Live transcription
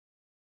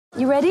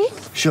You ready?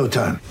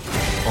 Showtime.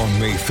 On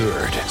May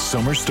 3rd,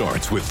 summer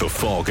starts with The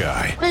Fall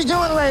Guy. Let's do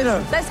it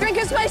later. Let's drink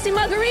a spicy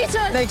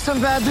margarita. Make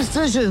some bad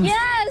decisions.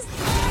 Yes!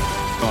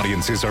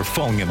 Audiences are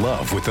falling in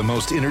love with the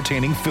most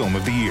entertaining film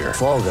of the year.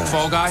 Fall Guy.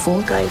 Fall Guy?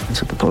 Fall Guy.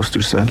 That's what the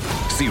poster said.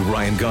 See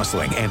Ryan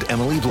Gosling and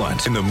Emily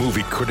Blunt in the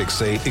movie critics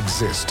say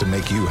exists to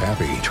make you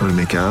happy. Trying to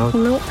make it out?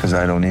 Nope. Because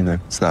I don't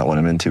either. It's not what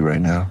I'm into right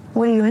now.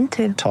 What are you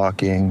into?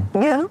 Talking.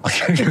 Yeah.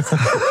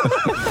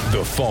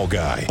 The Fall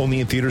Guy.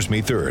 Only in theaters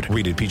May 3rd.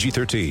 Rated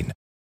PG-13.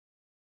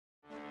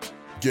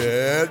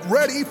 Get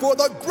ready for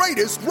the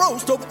greatest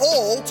roast of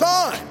all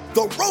time.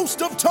 The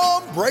Roast of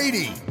Tom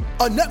Brady.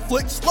 A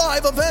Netflix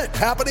live event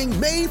happening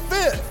May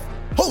 5th.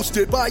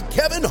 Hosted by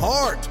Kevin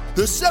Hart.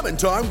 The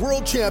 7-time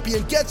world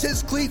champion gets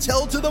his cleats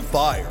held to the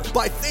fire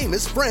by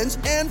famous friends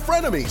and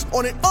frenemies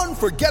on an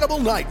unforgettable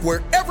night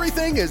where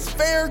everything is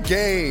fair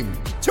game.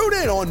 Tune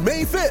in on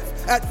May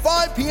 5th at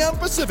 5 p.m.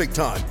 Pacific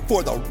time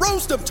for the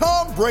Roast of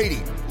Tom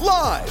Brady.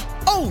 Live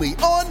only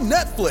on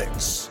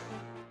Netflix.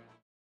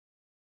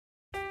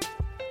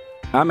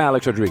 I'm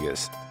Alex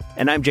Rodriguez.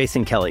 And I'm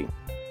Jason Kelly.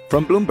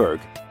 From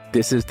Bloomberg,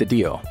 this is The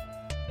Deal.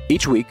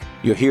 Each week,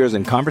 you'll hear us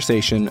in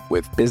conversation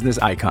with business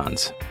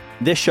icons.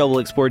 This show will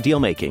explore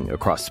deal-making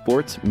across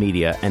sports,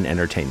 media, and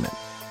entertainment.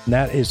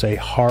 That is a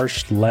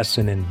harsh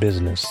lesson in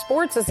business.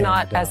 Sports is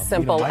not as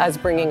simple as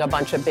bringing a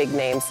bunch of big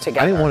names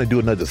together. I didn't want to do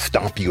another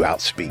stomp you out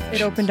speech.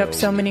 It opened up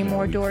so many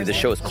more doors. The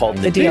show is called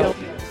The Deal.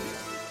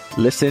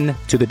 Listen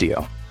to The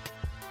Deal.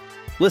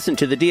 Listen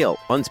to The Deal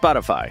on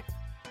Spotify.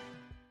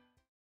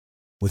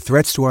 With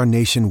threats to our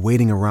nation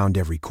waiting around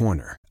every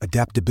corner,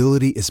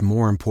 adaptability is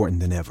more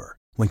important than ever.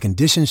 When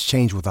conditions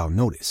change without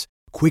notice,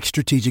 quick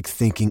strategic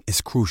thinking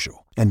is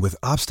crucial. And with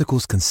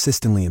obstacles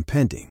consistently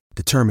impending,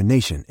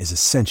 determination is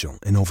essential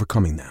in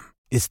overcoming them.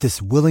 It's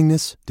this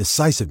willingness,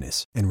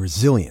 decisiveness, and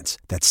resilience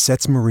that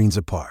sets Marines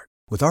apart.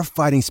 With our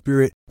fighting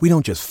spirit, we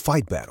don't just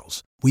fight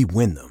battles, we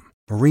win them.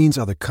 Marines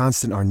are the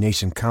constant our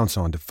nation counts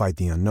on to fight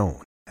the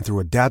unknown. And through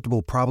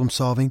adaptable problem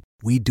solving,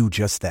 we do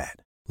just that.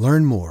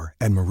 Learn more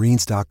at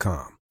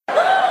marines.com.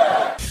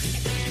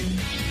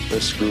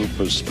 This group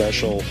is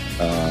special.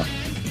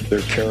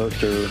 Their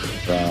character,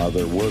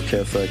 their work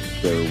ethic,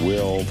 their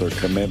will, their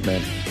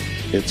commitment.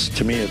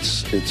 To me,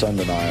 it's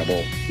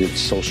undeniable. It's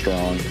so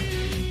strong.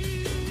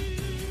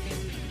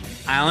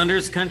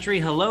 Islanders country,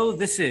 hello.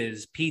 This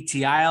is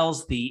PT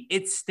Isles, the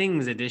It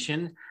Stings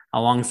edition,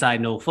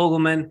 alongside Noel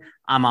Fogelman.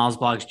 I'm Isles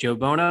Blog's Joe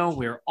Bono.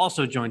 We're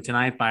also joined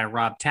tonight by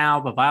Rob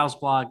Taub of Isles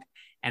Blog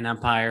and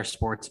Empire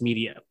Sports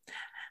Media.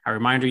 A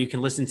reminder, you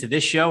can listen to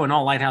this show and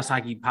all Lighthouse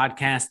Hockey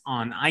podcasts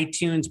on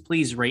iTunes.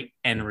 Please rate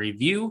and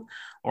review,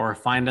 or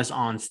find us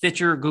on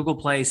Stitcher, Google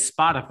Play,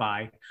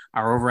 Spotify,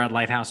 or over at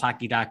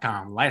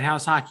lighthousehockey.com.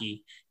 Lighthouse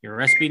Hockey, your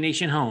SB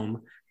Nation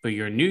home for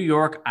your New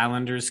York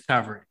Islanders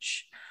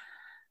coverage.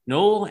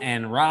 Noel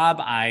and Rob,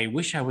 I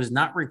wish I was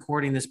not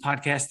recording this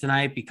podcast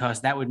tonight,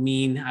 because that would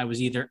mean I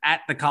was either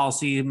at the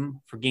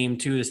Coliseum for Game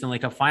 2 of the Stanley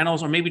Cup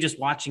Finals, or maybe just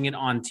watching it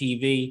on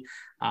TV.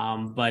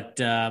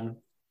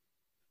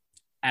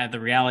 The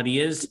reality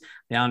is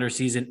the Islanders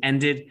season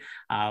ended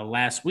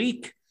last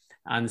week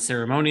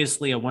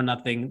unceremoniously, a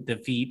 1-0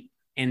 defeat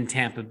in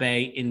Tampa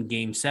Bay in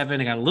Game 7.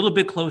 It got a little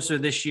bit closer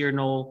this year,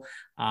 Noel,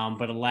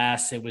 but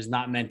alas, it was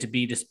not meant to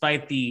be.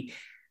 Despite the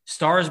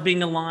stars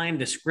being aligned,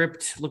 the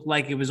script looked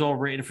like it was all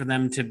written for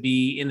them to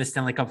be in the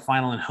Stanley Cup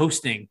Final and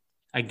hosting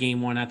a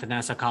Game 1 at the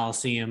Nassau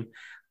Coliseum.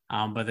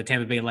 But the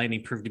Tampa Bay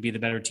Lightning proved to be the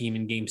better team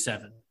in Game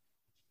 7.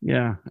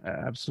 Yeah,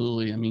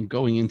 absolutely. I mean,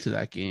 going into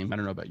that game, I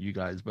don't know about you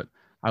guys, but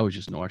I was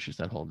just nauseous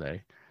that whole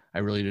day. I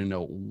really didn't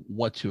know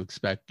what to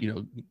expect,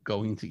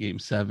 going into Game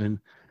 7.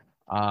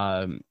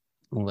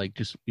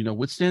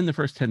 Withstand the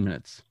first 10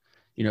 minutes.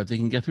 If they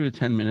can get through the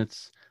 10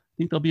 minutes, I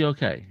think they'll be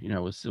okay. It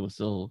was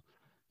still,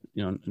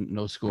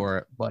 no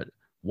score, but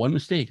one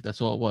mistake. That's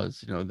all it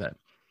was. That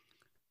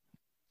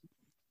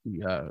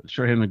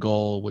shorthanded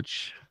goal,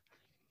 which,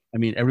 I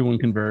mean, everyone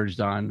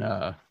converged on.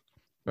 I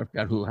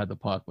forgot who had the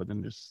puck, but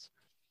then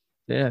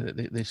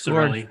they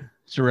scored.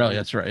 Cirelli,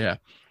 that's right, yeah.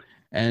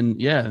 And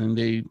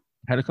they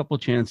had a couple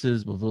of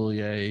chances.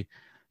 Beauvillier,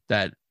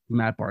 that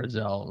Matt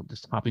Barzal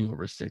just hopping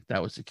over a stick,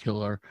 that was a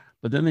killer.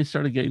 But then they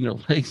started getting their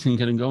legs and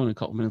getting going. A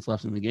couple minutes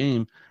left in the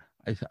game.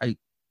 I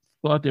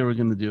thought they were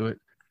going to do it,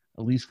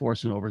 at least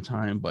force an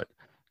overtime. But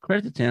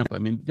credit to Tampa. I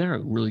mean, they're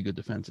a really good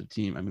defensive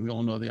team. I mean, we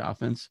all know the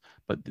offense,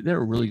 but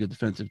they're a really good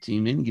defensive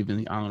team. They didn't give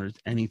the Islanders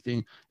anything.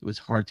 It was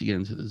hard to get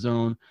into the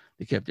zone.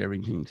 They kept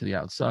everything to the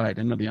outside.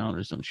 I know the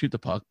Islanders don't shoot the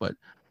puck, but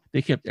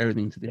they kept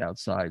everything to the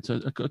outside.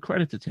 So a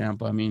credit to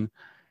Tampa. I mean,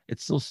 it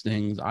still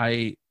stings.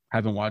 I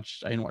didn't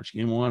watch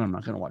Game 1. I'm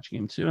not going to watch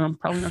Game 2. And I'm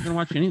probably not going to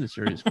watch any of the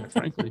series, quite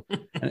frankly.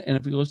 And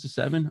if it goes to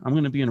 7, I'm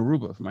going to be in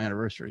Aruba for my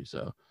anniversary.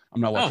 So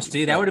I'm not watching. Oh,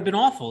 see, that would have been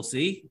awful.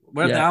 See,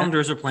 what if the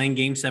Islanders are playing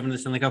Game 7 of the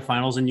Stanley Cup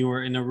Finals and you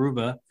were in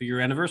Aruba for your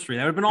anniversary?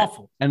 That would have been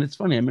awful. And it's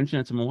funny. I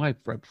mentioned that to my wife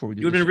right before we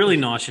did. You would have been really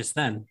nauseous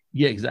then.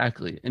 Yeah,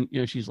 exactly. And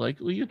she's like,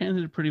 "Well, you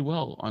handled it pretty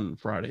well on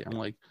Friday." I'm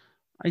like,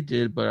 "I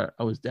did, but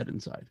I was dead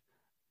inside."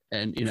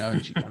 And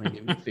and she kind of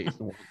gave me a face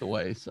and walked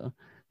away. So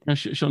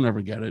she'll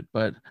never get it.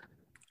 But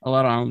a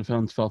lot of Islander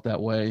fans felt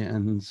that way,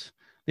 and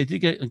they did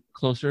get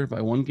closer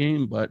by one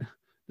game, but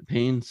the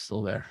pain's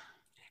still there.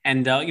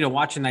 And,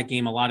 watching that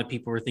game, a lot of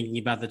people were thinking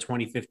about the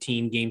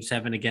 2015 Game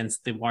 7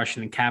 against the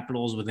Washington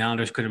Capitals when the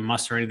Islanders couldn't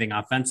muster anything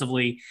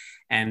offensively.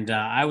 And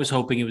I was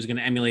hoping it was going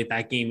to emulate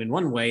that game in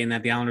one way, and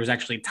that the Islanders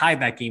actually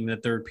tied that game in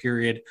the third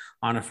period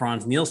on a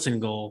Franz Nielsen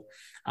goal.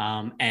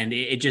 And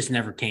it just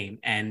never came.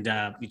 And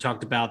you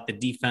talked about the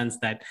defense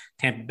that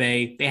Tampa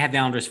Bay, they had the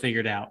Islanders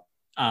figured out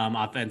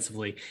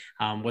offensively.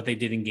 What they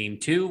did in Game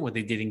 2, what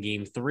they did in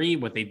Game 3,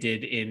 what they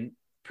did in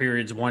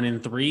periods 1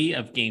 and 3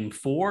 of Game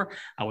 4,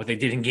 what they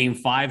did in Game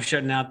 5,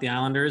 shutting out the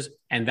Islanders.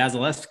 And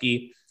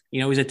Vasilevsky,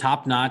 he's a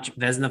top-notch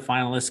Vezina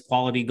finalist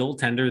quality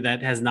goaltender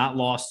that has not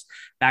lost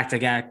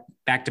back-to-back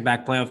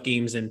playoff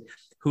games and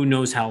who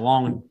knows how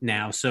long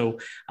now. So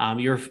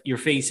you're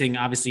facing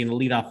obviously an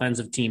elite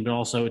offensive team, but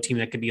also a team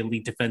that could be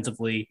elite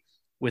defensively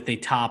with a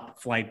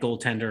top flight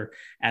goaltender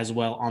as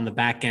well on the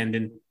back end.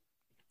 And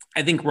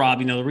I think,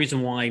 Rob, the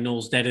reason why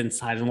Noel's dead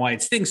inside and why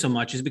it stings so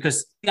much is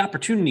because the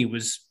opportunity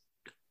was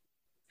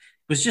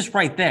just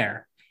right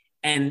there.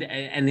 And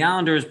the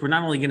Islanders were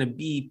not only going to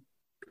be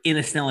in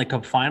a Stanley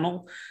Cup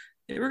final,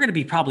 they were going to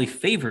be probably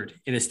favored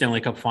in a Stanley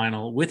Cup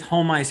final with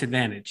home ice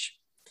advantage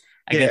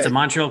against a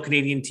Montreal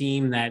Canadian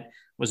team that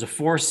was a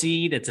 4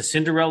 seed. It's a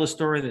Cinderella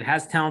story that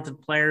has talented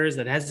players,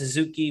 that has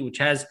Suzuki, which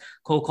has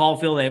Cole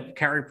Caulfield, they have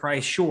Carey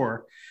Price,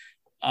 sure.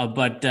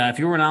 But if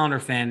you were an Islander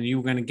fan and you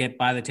were going to get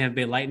by the Tampa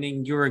Bay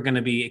Lightning, you were going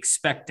to be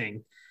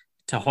expecting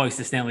to hoist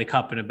the Stanley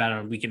Cup in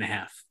about a week and a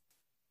half.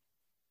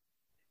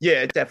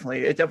 Yeah, it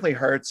definitely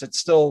hurts. It's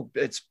still,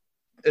 it's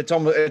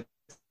almost, it's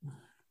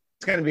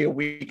going to be a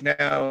week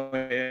now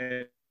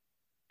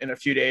in a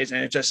few days.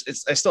 And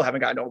I still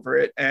haven't gotten over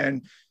it.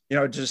 And,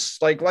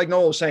 just like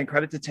Noel was saying,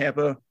 credit to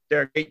Tampa.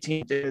 They're a great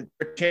team. They're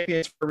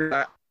champions for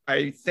real.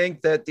 I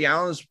think that the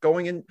Islanders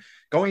going into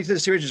the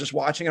series, just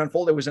watching it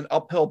unfold, it was an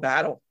uphill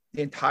battle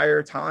the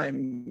entire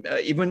time.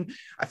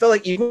 I felt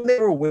like even when they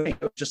were winning,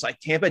 it was just like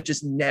Tampa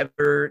just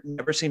never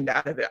seemed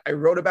out of it. I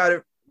wrote about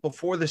it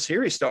before the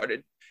series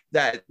started,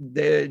 that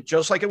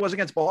just like it was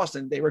against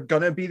Boston, they were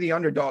going to be the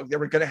underdog. They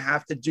were going to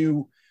have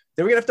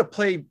to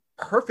play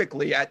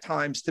perfectly at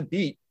times to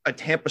beat a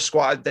Tampa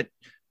squad that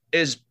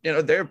is,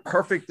 they're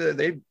perfect.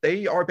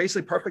 They are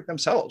basically perfect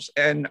themselves.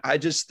 And I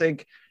just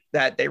think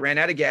that they ran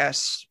out of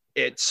gas.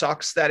 It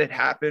sucks that it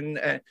happened.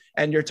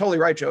 And you're totally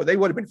right, Joe. They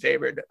would have been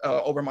favored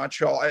over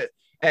Montreal.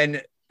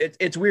 And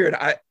it's weird.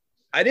 I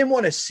didn't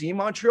want to see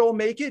Montreal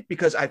make it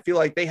because I feel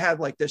like they had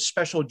like this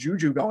special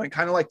juju going,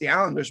 kind of like the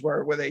Islanders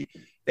were, where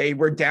they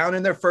were down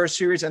in their first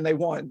series and they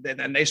won. And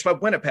then they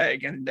swept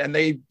Winnipeg and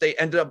they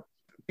ended up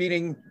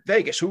beating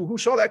Vegas. Who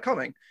saw that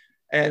coming?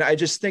 And I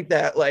just think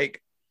that,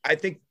 I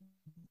think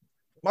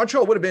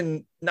Montreal would have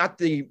been not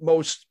the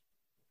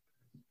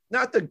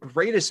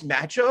greatest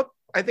matchup,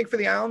 I think, for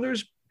the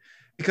Islanders,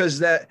 because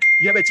that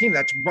you have a team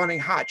that's running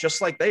hot,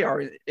 just like they are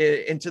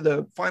into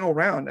the final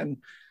round. And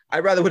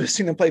I rather would have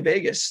seen them play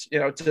Vegas,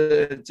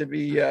 to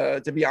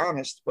be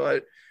honest,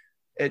 but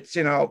it's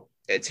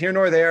here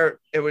nor there.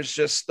 It was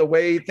just the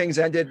way things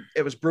ended.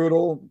 It was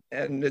brutal,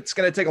 and it's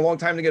going to take a long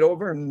time to get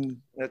over. And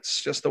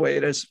that's just the way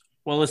it is.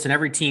 Well, listen,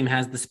 every team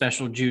has the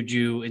special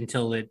juju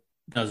until it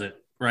doesn't.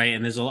 Right.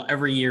 And there's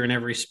every year in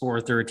every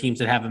sport, there are teams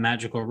that have a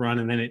magical run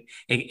and then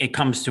it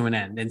comes to an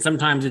end. And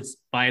sometimes it's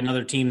by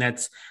another team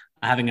that's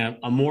having a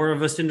more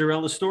of a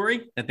Cinderella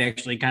story, that they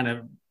actually kind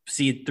of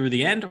see it through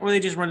the end, or they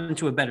just run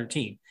into a better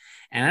team.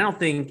 And I don't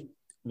think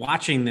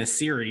watching this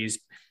series,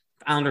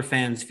 Islander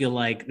fans feel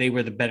like they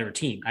were the better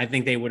team. I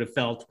think they would have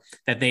felt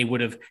that they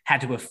would have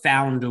had to have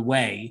found a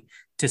way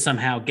to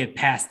somehow get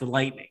past the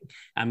Lightning.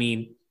 I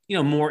mean,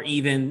 more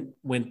even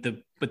with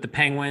the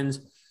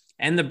Penguins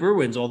and the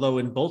Bruins, although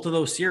in both of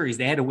those series,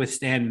 they had to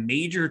withstand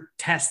major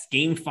test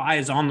Game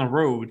 5s on the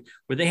road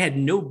where they had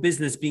no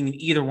business being in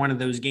either one of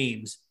those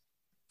games.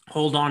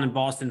 Hold on in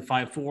Boston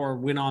 5-4,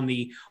 win on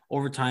the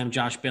overtime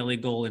Josh Bailey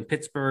goal in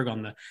Pittsburgh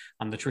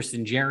on the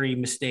Tristan Jarry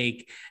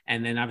mistake,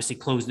 and then obviously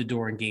close the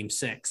door in Game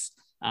 6.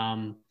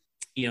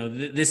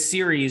 This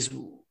series,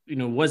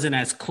 wasn't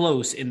as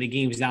close in the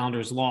games the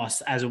Islanders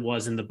lost as it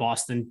was in the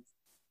Boston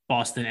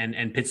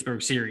and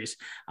Pittsburgh series.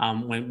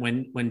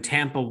 When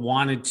Tampa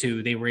wanted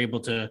to, they were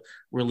able to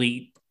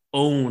really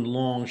own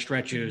long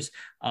stretches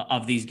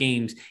of these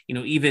games.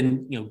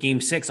 Even Game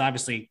 6,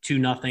 obviously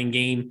 2-0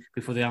 game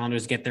before the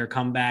Islanders get their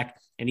comeback.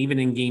 And even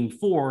in Game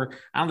 4,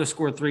 Islanders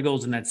scored 3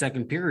 goals in that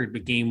second period,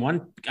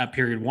 but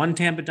period 1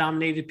 Tampa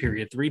dominated,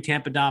 period 3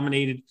 Tampa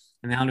dominated,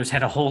 and the Islanders had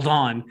to hold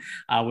on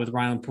with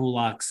Ryan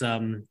Pulak's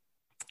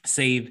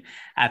save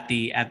at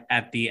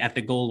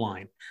the goal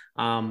line.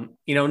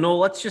 Noel,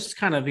 let's just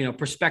kind of,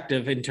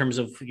 perspective in terms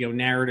of,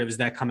 narratives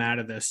that come out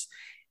of this.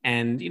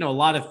 And, a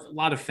lot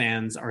of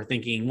fans are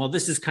thinking, well,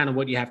 this is kind of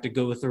what you have to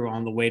go through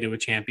on the way to a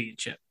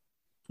championship,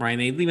 right?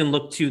 And they even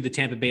look to the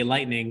Tampa Bay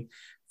Lightning,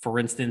 for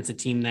instance, a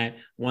team that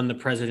won the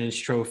President's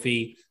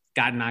Trophy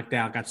got knocked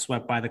out, got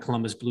swept by the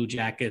Columbus Blue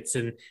Jackets,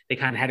 and they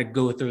kind of had to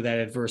go through that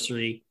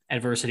adversity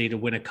to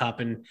win a cup,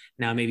 and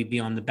now maybe be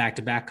on the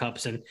back-to-back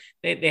cups. And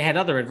they had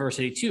other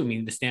adversity too. I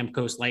mean, the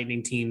Stamkos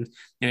Lightning team,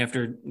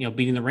 after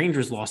beating the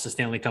Rangers, lost the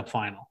Stanley Cup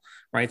final,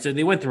 right? So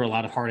they went through a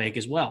lot of heartache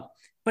as well.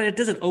 But it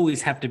doesn't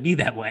always have to be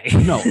that way.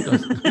 No, it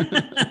doesn't.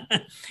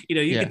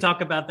 You can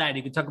talk about that.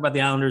 You can talk about the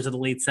Islanders of the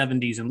late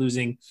 70s and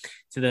losing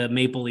to the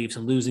Maple Leafs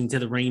and losing to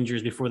the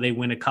Rangers before they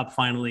win a cup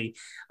finally.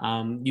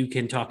 You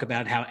can talk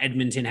about how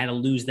Edmonton had to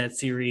lose that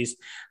series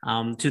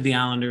to the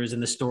Islanders,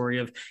 and the story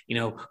of,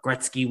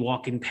 Gretzky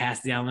walking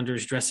past the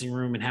Islanders dressing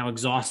room and how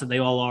exhausted they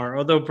all are.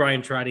 Although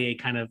Brian Trottier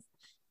kind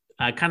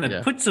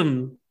of put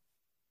some,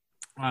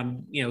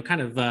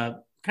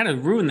 kind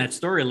of ruined that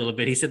story a little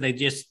bit. He said they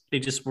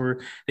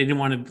didn't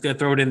want to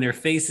throw it in their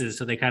faces.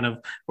 So they kind of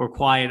were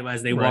quiet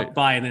as they walked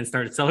by and then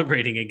started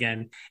celebrating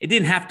again. It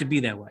didn't have to be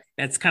that way.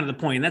 That's kind of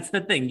the point. And that's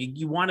the thing.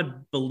 You want to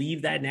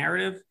believe that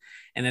narrative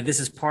and that this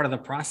is part of the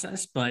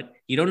process, but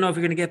you don't know if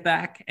you're going to get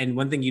back. And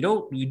one thing you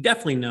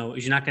definitely know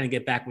is you're not going to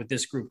get back with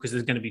this group because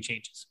there's going to be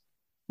changes.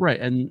 Right.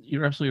 And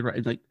you're absolutely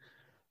right. Like,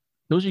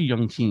 those are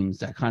young teams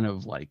that kind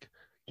of like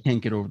can't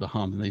get over the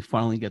hump and they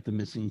finally get the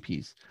missing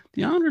piece.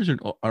 The Islanders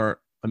are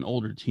an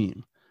older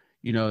team.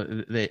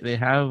 They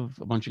have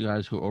a bunch of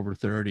guys who are over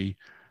 30,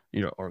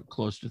 or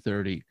close to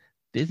 30.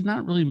 There's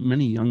not really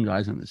many young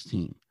guys on this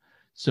team.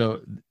 So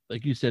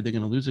like you said, they're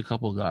going to lose a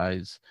couple of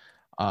guys.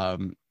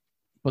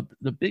 But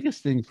the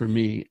biggest thing for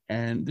me,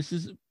 and this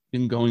has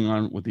been going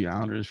on with the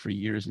Islanders for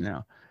years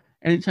now,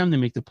 anytime they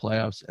make the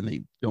playoffs and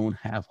they don't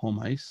have home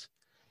ice,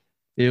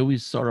 they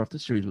always start off the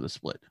series with a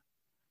split.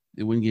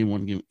 They win game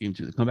one, game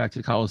two. They come back to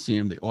the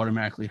Coliseum, they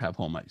automatically have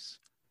home ice.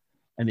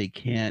 And they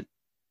can't,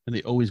 and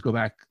they always go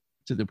back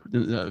to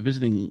the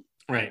visiting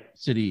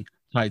city.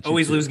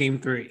 Always lose game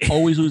three.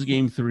 Always lose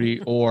game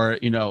three, or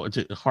it's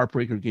a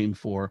heartbreaker game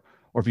four.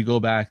 Or if you go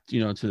back,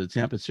 to the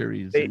Tampa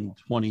series in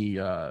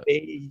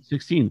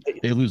 2016,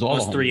 they lose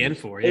all the 3 and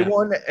 4. Yeah. They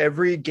won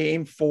every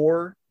game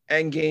 4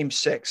 and game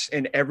 6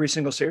 in every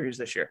single series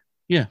this year.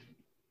 Yeah,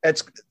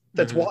 that's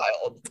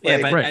wild. Yeah,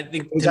 but I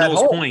think to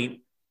Noel's point.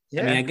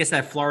 Yeah. I mean, I guess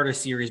that Florida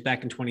series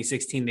back in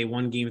 2016, they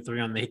won game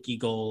 3 on the Hickey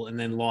goal and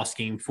then lost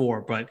game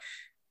 4. But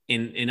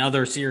in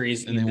other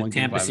series, in the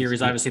Tampa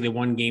series, obviously they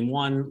won game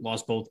 1,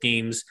 lost both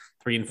games,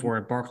 3 and 4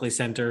 at Barclays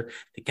Center.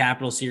 The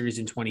Capital series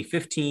in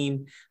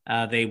 2015,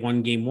 they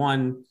won game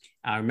 1.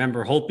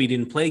 Remember, Holtby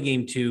didn't play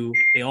game 2.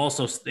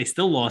 They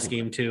still lost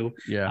game 2.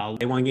 Yeah,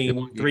 they won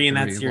game 3 in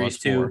that series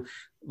too.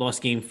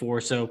 Lost game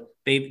 4. So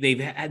they've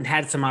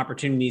had some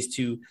opportunities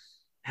to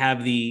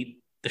have the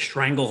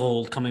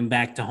stranglehold coming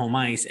back to home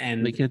ice,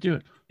 and they can't do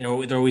it. They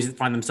always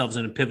find themselves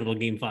in a pivotal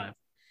game 5.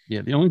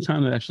 Yeah, the only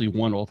time they actually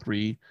won all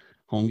 3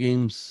 home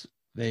games,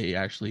 they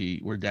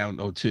actually were down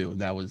 0-2, and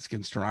that was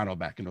against Toronto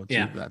back in 0-2.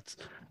 Yeah.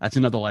 That's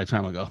another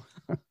lifetime ago.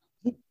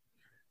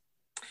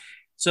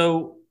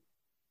 So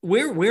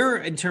where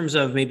in terms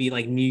of maybe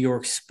like New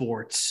York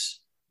sports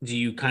do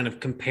you kind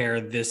of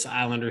compare this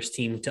Islanders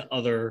team to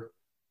other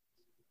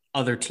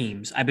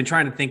teams? I've been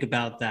trying to think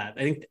about that.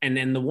 I think,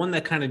 and the one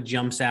that kind of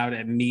jumps out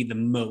at me the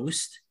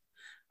most,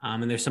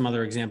 and there's some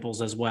other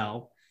examples as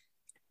well,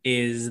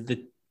 is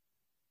the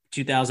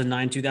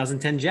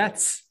 2009-2010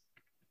 Jets,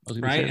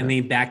 right? I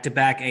mean,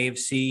 back-to-back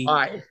AFC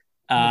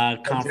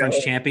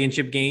conference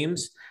championship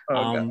games.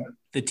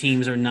 The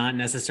teams are not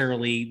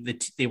necessarily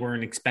they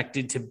weren't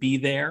expected to be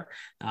there.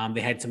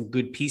 They had some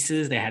good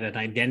pieces. They had an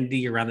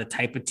identity around the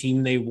type of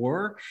team they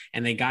were,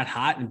 and they got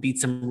hot and beat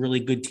some really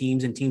good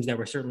teams and teams that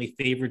were certainly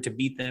favored to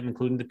beat them,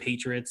 including the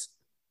Patriots,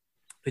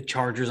 the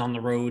Chargers on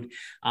the road,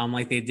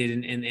 like they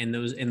did in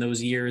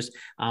those years.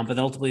 But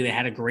ultimately, they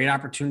had a great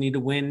opportunity to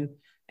win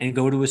and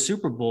go to a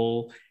Super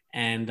Bowl,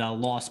 and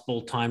lost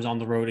both times on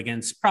the road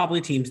against probably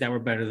teams that were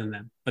better than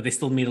them. But they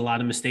still made a lot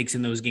of mistakes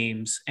in those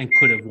games and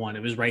could have won.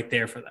 It was right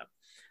there for them.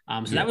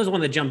 That was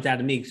one that jumped out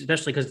at me,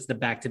 especially because it's the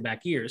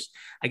back-to-back years.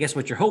 I guess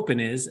what you're hoping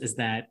is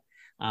that,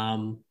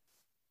 Barry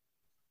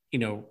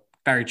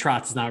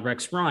Trotz is not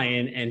Rex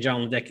Ryan, and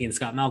John Ledecky and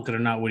Scott Malkin are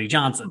not Woody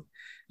Johnson.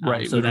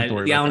 Right. So that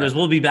the Islanders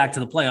will be back to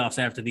the playoffs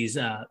after these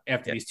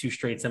 2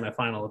 straight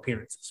semifinal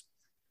appearances.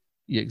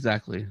 Yeah,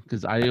 exactly.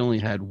 Because I only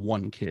had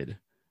 1 kid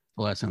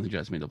the last time the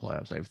Jets made the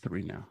playoffs. I have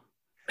 3 now.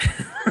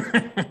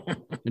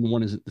 And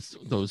one is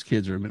those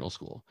kids are in middle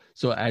school.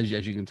 So as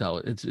you can tell,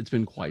 it's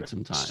been quite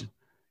some time.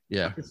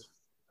 Yeah.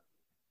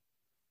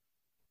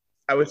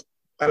 I was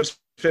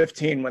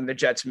 15 when the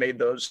Jets made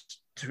those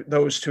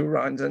 2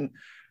 runs, and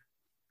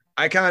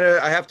I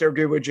have to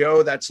agree with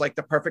Joe. That's like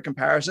the perfect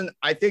comparison.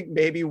 I think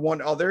maybe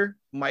one other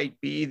might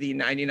be the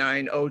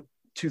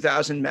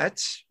 99-2000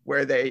 Mets,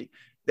 where they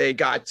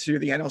got to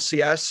the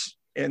NLCS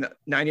in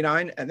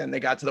 99, and then they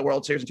got to the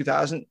World Series in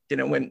 2000,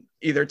 didn't win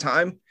either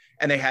time.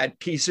 And they had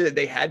pieces,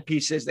 they had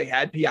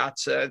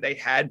Piazza, they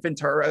had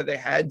Ventura, they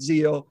had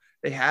Zeal,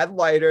 they had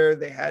Leiter,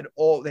 they had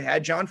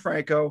John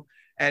Franco.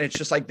 And it's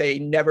just like, they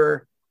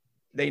never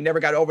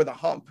got over the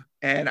hump.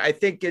 And I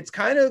think it's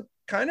kind of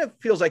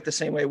feels like the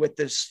same way with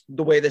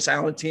the way this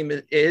Island team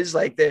is,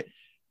 like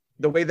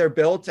the way they're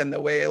built and the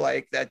way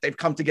like that they've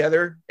come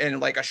together in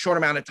like a short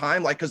amount of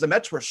time. Like, cause the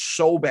Mets were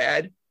so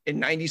bad in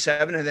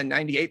 97 and then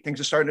 98,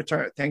 things started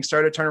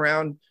to turn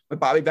around with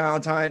Bobby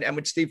Valentine and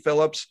with Steve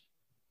Phillips.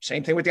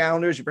 Same thing with the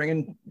Islanders. You bring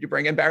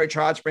in Barry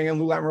Trotz, bring in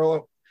Lou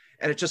Lamoriello,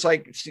 and it's just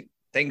like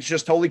things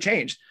just totally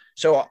changed.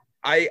 So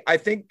I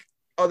think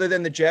other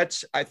than the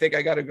Jets, I think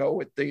I got to go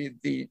with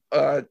the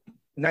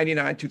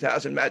 99,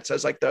 2000 Mets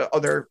as like the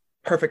other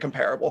perfect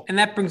comparable. And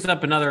that brings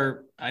up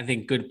another, I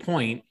think, good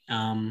point that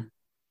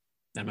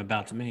I'm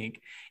about to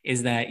make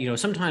is that,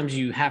 sometimes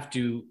you have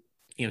to,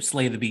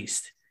 slay the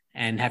beast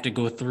and have to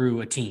go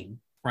through a team,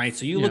 right?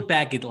 So you look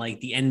back at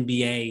like the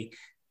NBA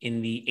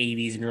in the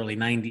 80s and early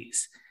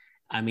 90s.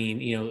 I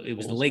mean, it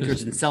was the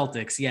Lakers and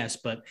Celtics, yes,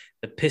 but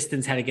the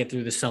Pistons had to get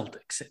through the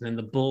Celtics, and then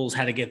the Bulls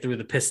had to get through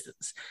the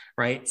Pistons,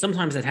 right?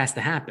 Sometimes that has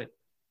to happen.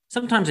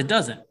 Sometimes it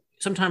doesn't.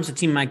 Sometimes the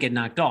team might get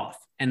knocked off.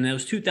 And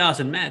those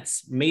 2000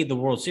 Mets made the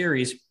World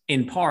Series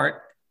in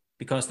part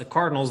because the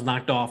Cardinals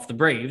knocked off the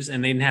Braves,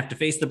 and they didn't have to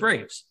face the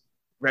Braves.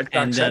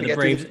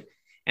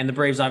 The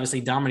Braves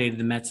obviously dominated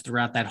the Mets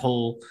throughout that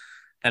whole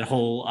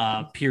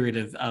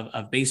period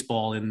of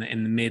baseball in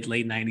the mid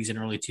late 90s and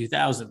early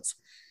 2000s.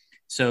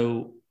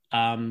 So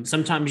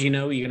sometimes you're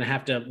going to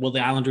have to. Will the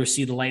Islanders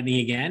see the Lightning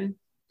again?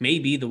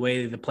 Maybe. The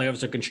way the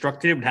playoffs are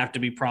constructed, it would have to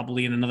be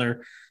probably in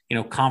another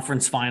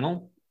conference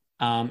final,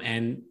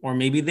 or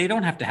maybe they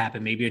don't have to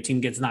happen. Maybe a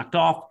team gets knocked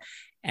off,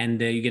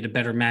 and you get a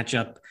better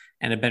matchup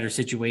and a better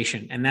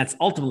situation. And that's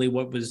ultimately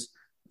what was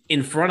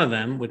in front of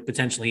them with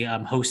potentially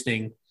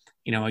hosting,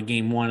 a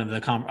game one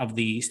of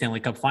the Stanley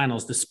Cup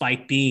Finals,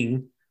 despite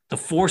being the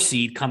 4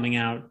 seed coming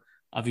out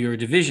of your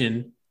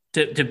division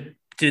to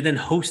then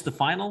host the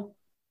final.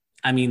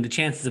 I mean, the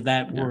chances of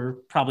that were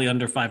probably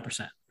under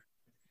 5%.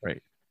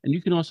 Right. And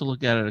you can also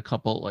look at it a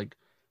couple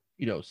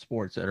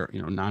sports that are,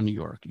 non-New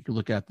York. You can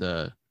look at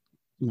the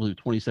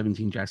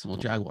 2017 Jacksonville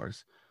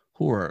Jaguars,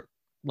 who are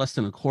less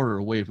than a quarter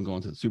away from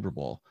going to the Super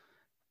Bowl.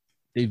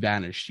 They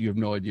vanished. You have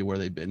no idea where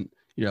they've been,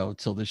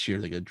 until this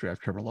year they get to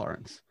draft Trevor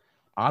Lawrence.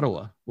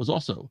 Ottawa was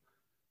also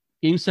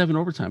Game 7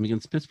 overtime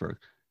against Pittsburgh.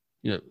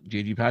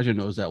 J.G. Pageau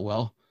knows that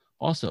well.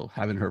 Also,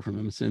 haven't heard from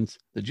him since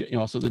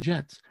also the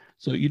Jets.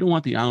 So you don't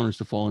want the Islanders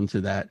to fall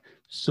into that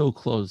so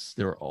close.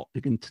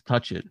 They can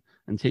touch it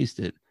and taste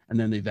it, and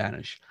then they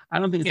vanish. I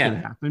don't think it's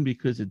going to happen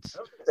because it's,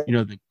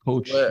 the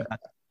coach,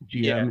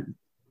 GM,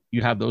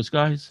 you have those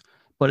guys,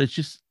 but it's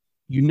just,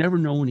 you never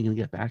know when you're going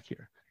to get back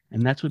here.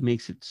 And that's what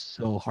makes it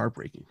so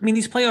heartbreaking. I mean,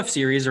 these playoff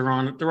series they're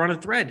on a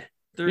thread.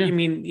 I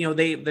mean,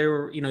 they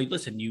were,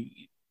 listen,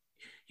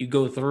 you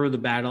go through the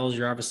battles.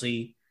 You're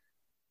obviously,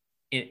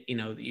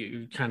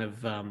 you're kind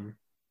of,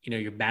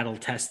 you're battle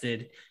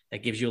tested.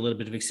 That gives you a little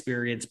bit of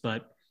experience.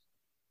 But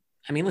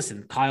I mean,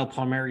 listen, Kyle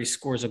Palmieri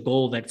scores a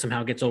goal that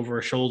somehow gets over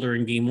a shoulder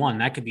in game 1.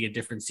 That could be a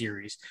different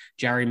series.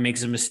 Jarry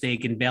makes a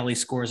mistake and Bailey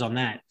scores on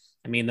that.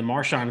 I mean, the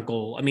Marchand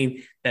goal,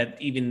 that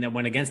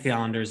went against the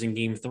Islanders in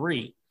game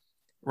 3,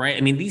 right?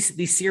 I mean,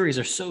 these series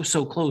are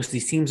so close.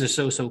 These teams are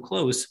so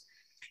close.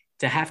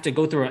 To have to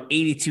go through an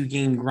 82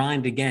 game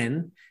grind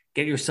again,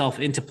 get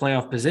yourself into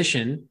playoff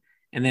position,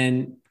 and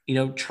then,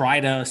 try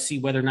to see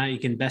whether or not you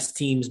can best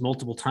teams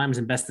multiple times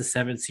and best the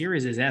 7th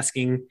series is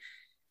asking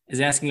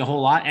a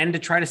whole lot, and to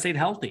try to stay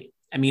healthy.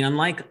 I mean,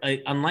 unlike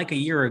a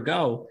year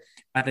ago,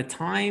 by the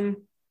time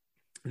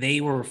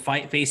they were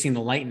facing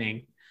the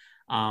Lightning,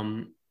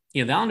 the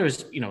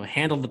Islanders,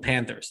 handled the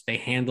Panthers. They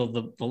handled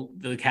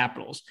the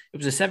Capitals. It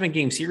was a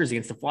 7-game series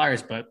against the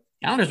Flyers, but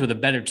the Islanders were the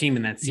better team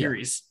in that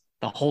series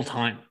the whole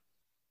time.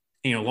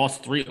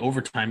 Lost 3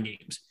 overtime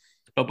games.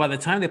 But by the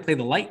time they played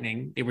the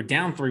Lightning, they were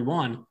down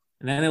 3-1,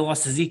 and then they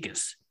lost to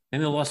Zekas.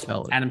 Then they lost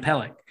Adam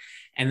Pelech.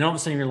 And then all of a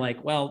sudden you're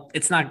like, well,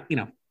 it's not,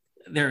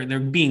 they're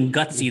being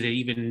gutsy to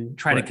even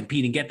try to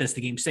compete and get this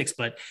to game 6.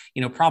 But,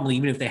 probably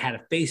even if they had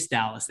to face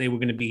Dallas, they were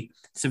going to be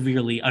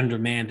severely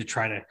undermanned to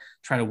try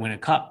to win a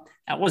cup.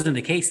 That wasn't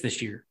the case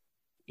this year.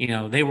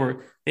 They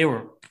were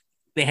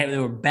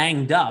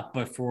banged up,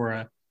 but for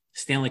a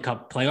Stanley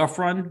Cup playoff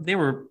run, they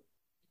were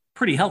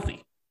pretty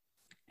healthy.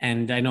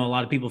 And I know a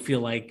lot of people feel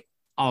like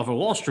Oliver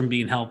Wahlstrom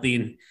being healthy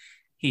and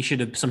he should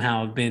have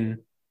somehow been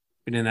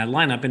in that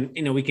lineup.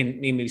 And, we can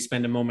maybe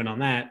spend a moment on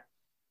that.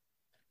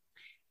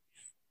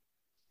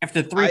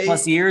 After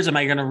 3+ years, am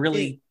I going to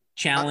really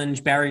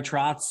challenge Barry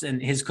Trotz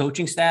and his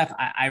coaching staff?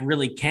 I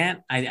really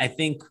can't. I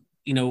think,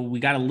 we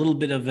got a little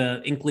bit of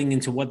an inkling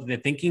into what the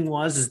thinking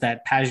is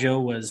that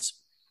Pageau was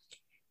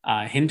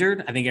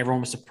hindered. I think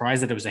everyone was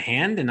surprised that it was a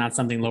hand and not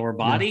something lower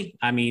body.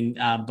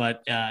 Yeah.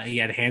 But he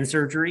had hand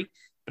surgery,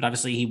 but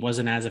obviously he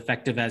wasn't as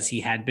effective as he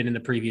had been in the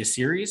previous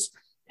series.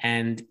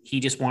 And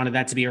he just wanted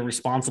that to be a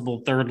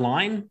responsible third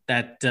line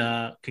that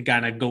could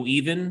kind of go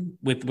even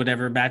with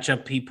whatever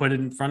matchup he put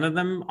in front of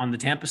them on the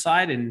Tampa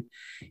side. And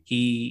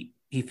he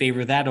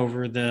favored that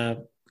over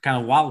the kind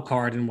of wild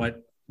card and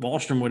what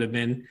Wahlstrom would have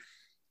been,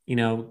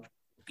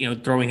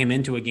 throwing him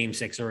into a game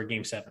 6 or a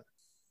game 7.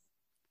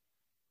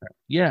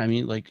 Yeah. I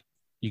mean, like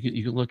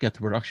you can look at the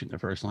production the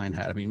first line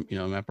had. I mean,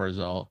 Matt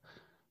Barzal,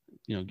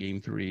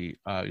 game 3,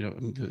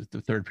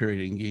 the third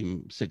period in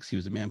game 6, he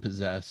was a man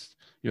possessed.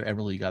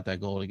 Everly got that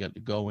goal to get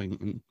it going,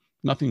 and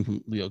nothing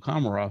from Leo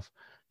Komarov.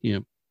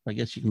 I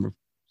guess you can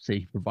say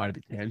he provided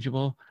the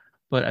tangible,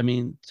 but I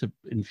mean, to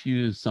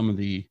infuse some of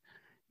the,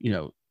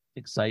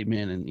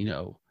 excitement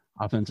and,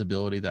 offensive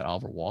ability that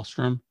Oliver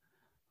Wahlstrom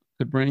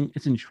could bring,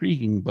 it's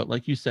intriguing. But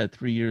like you said,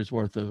 3 years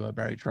worth of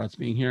Barry Trotz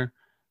being here,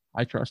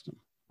 I trust him.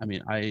 I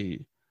mean, I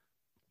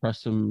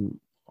trust him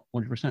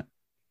 100%.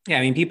 Yeah,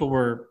 I mean, people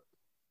were,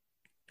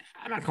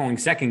 I'm not calling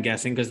second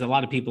guessing, because a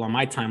lot of people on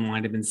my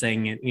timeline have been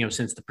saying it,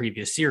 since the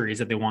previous series,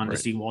 that they wanted to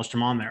see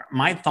Wahlstrom on there.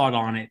 My thought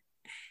on it,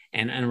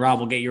 and Rob,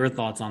 will get your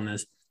thoughts on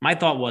this. My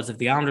thought was, if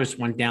the Islanders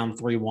went down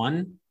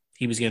 3-1,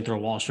 he was going to throw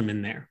Wahlstrom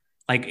in there.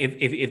 Like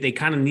if they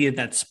kind of needed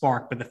that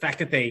spark, but the fact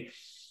that they,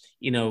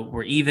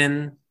 were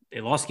even, they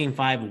lost game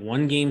 5,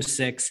 won game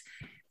 6.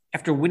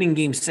 After winning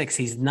game 6,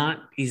 he's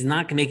not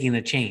making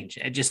the change.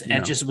 It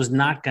just was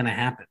not going to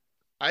happen.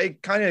 I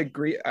kind of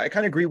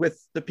agree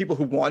with the people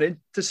who wanted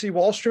to see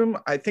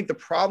Wahlstrom. I think the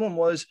problem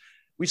was,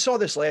 we saw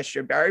this last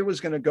year. Barry was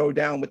going to go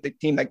down with the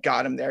team that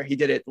got him there. He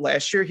did it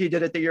last year. He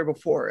did it the year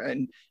before,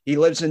 and he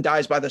lives and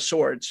dies by the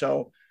sword.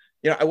 So,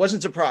 I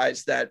wasn't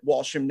surprised that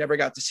Wahlstrom never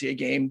got to see a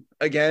game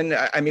again.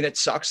 I mean, it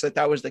sucks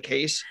that was the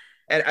case.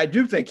 And I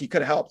do think he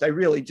could have helped. I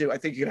really do. I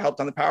think he could have helped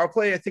on the power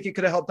play. I think he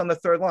could have helped on the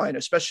third line,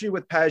 especially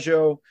with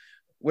Pageau,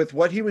 with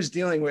what he was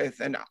dealing with.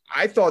 And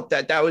I thought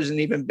that was an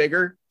even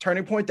bigger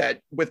turning point,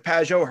 that with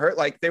Pageau hurt,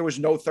 like there was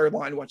no third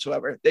line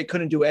whatsoever. They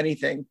couldn't do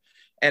anything.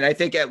 And I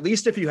think at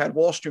least if you had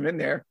Wahlstrom in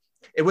there,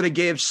 it would have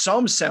gave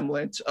some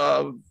semblance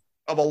of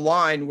a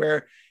line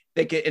where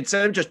they could,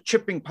 instead of just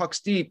chipping pucks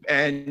deep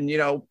and,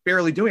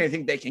 barely doing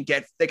anything, they can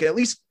at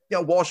least,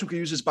 Wahlstrom could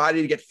use his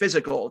body to get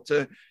physical,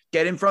 to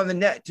get in front of the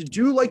net, to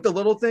do like the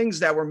little things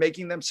that were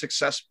making them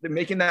successful,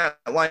 making that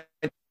line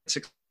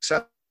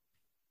successful.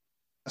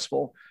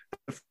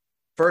 The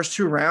first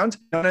 2 rounds,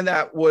 none of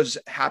that was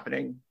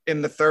happening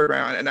in the third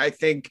round. And I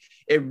think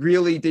it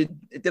really did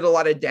a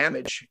lot of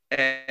damage.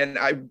 And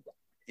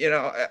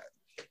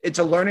it's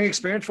a learning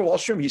experience for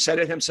Wahlstrom. He said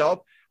it himself.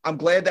 I'm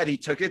glad that he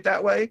took it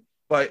that way.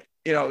 But,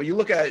 you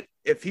look at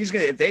if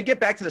they get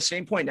back to the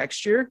same point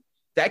next year,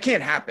 that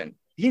can't happen.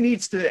 He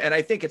needs to, and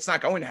I think it's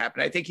not going to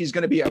happen. I think he's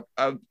going to be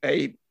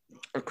a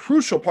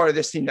crucial part of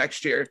this team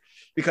next year,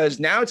 because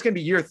now it's going to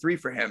be year 3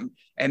 for him,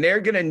 and they're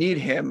going to need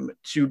him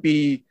to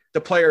be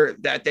the player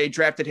that they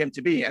drafted him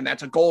to be. And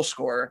that's a goal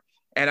scorer.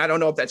 And I don't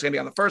know if that's going to be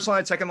on the first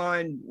line, second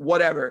line,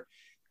 whatever.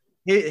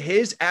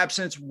 His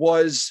absence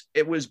was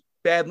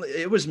badly,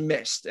 it was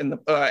missed in the,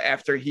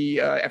 after he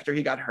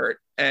got hurt.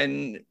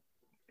 And,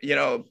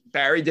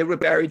 Barry did what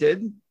Barry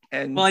did.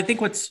 And well, I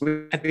think what's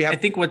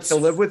to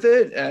live with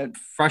it, and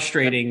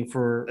frustrating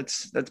for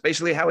that's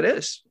basically how it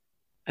is.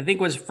 I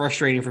think what's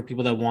frustrating for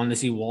people that want to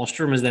see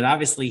Wahlstrom is that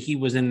obviously he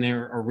was in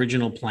their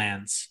original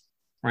plans,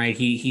 right?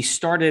 He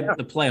started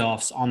the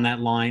playoffs on that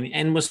line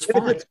and was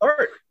fine,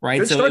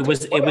 right? So it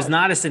was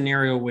not a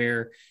scenario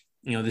where,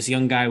 this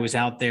young guy was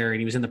out there and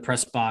he was in the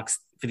press box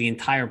for the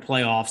entire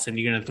playoffs and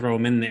you're going to throw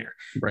him in there.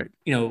 Right.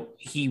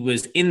 He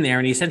was in there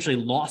and he essentially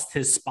lost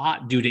his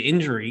spot due to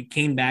injury,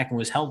 came back and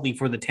was healthy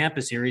for the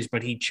Tampa series,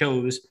 but he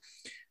chose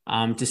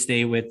to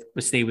stay with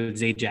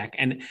Zajac.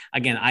 And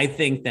again, I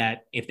think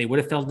that if they would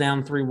have fell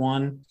down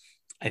 3-1,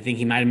 I think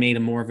he might've made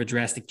a more of a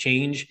drastic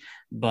change,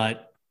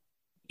 but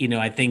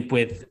I think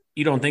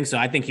you don't think so.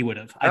 I think he would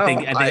have. I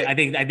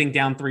think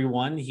down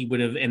 3-1, he would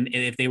have. And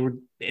if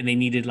they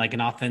needed like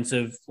an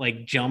offensive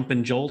like jump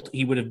and jolt,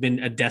 he would have been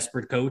a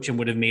desperate coach and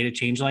would have made a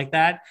change like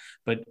that.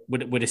 But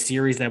with a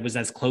series that was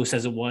as close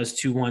as it was,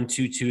 2-1,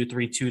 2-2,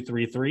 3-2,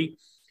 3-3,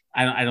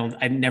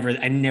 I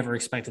never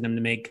expected him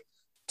to make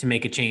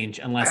a change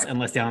unless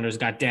the Islanders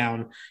got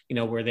down,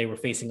 where they were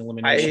facing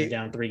elimination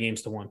down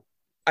 3-1.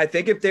 I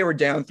think if they were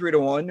down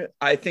 3-1,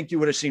 I think you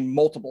would have seen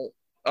multiple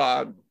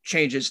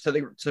changes to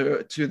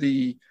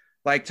the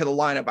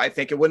lineup. I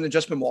think it wouldn't have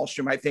just been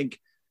Wahlstrom. I think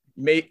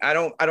I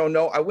don't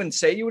know. I wouldn't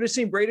say you would have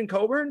seen Braden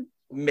Coburn.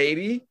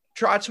 Maybe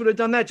Trotz would have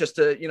done that just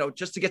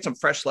to get some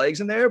fresh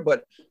legs in there.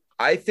 But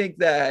I think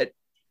that,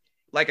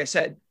 like I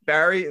said,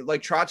 Barry,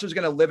 like Trotz was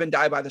going to live and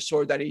die by the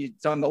sword that he's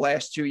done the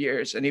last 2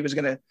 years. And he was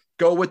going to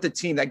go with the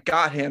team that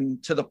got them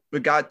to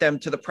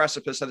the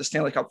precipice of the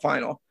Stanley Cup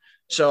final.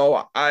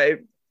 So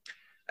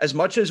as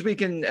much as we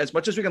can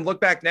look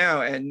back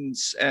now and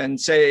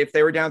say if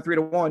they were down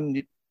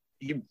 3-1,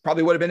 he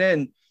probably would have been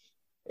in.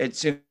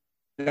 It's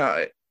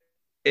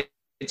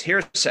it's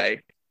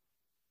hearsay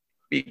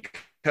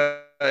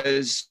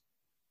because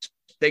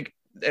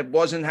it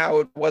wasn't how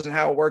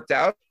it worked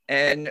out.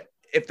 And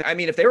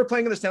if they were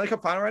playing in the Stanley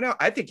Cup final right now,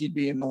 I think he'd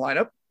be in the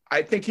lineup.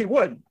 I think he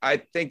would. I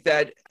think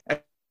that,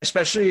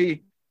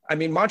 especially,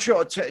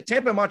 Montreal,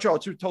 Tampa and Montreal are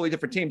two totally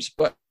different teams,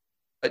 but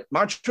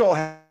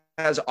Montreal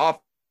has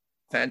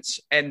offense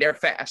and they're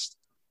fast.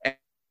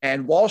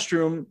 And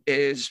Wahlstrom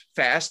is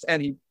fast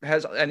and he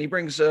has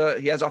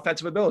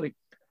offensive ability.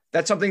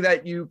 That's something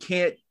that you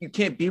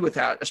can't be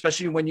without,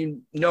 especially when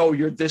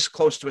you're this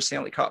close to a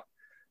Stanley Cup.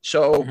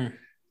 So,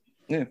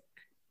 yeah.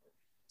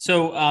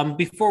 So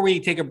before we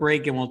take a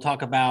break and we'll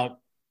talk about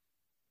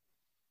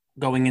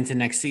going into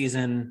next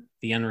season,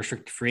 the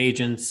unrestricted free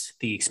agents,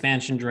 the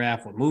expansion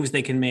draft, what moves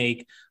they can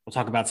make. We'll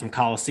talk about some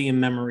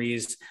Coliseum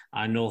memories.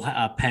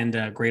 Noel penned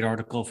a great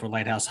article for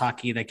Lighthouse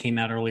Hockey that came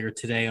out earlier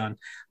today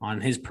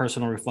on his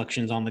personal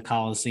reflections on the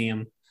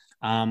Coliseum.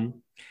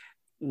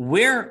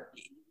 Where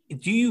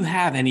do you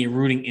have any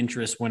rooting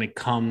interest when it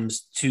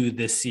comes to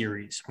this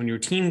series? When your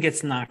team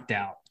gets knocked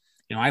out,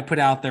 I put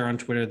out there on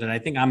Twitter that I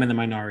think I'm in the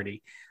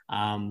minority.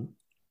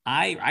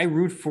 I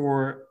root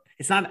for.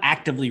 It's not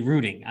actively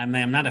rooting. I'm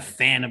not a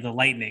fan of the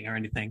Lightning or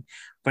anything,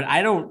 but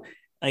I don't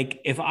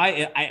like if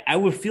I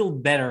would feel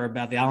better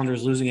about the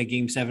Islanders losing a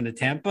game 7 to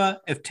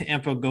Tampa if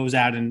Tampa goes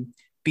out and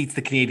beats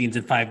the Canadiens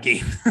in 5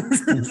 games,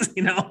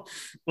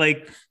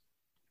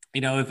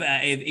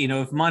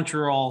 if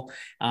Montreal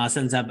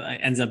ends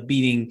up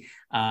beating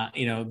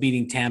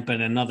Tampa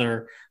and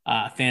another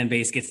fan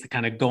base gets to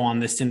kind of go on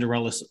this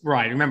Cinderella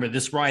ride. Remember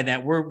this ride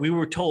that we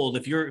were told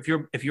if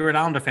you're an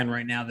Islander fan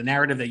right now, the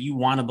narrative that you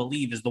want to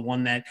believe is the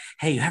one that,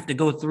 hey, you have to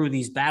go through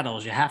these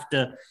battles. You have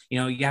to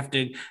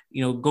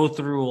go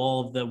through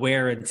all of the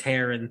wear and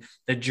tear and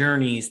the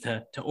journeys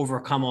to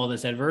overcome all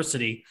this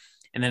adversity.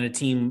 And then a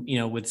team,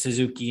 with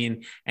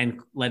Suzuki and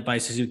led by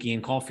Suzuki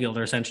and Caulfield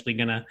are essentially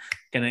gonna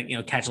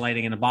catch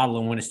lightning in a bottle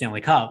and win a Stanley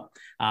Cup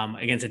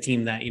against a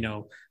team that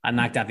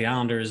knocked out the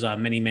Islanders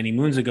many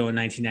moons ago in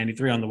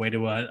 1993 on the way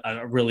to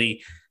a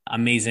really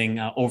amazing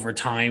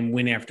overtime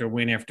win after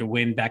win after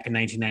win back in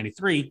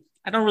 1993.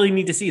 I don't really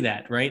need to see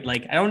that, right?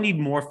 Like I don't need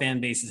more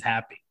fan bases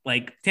happy.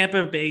 Like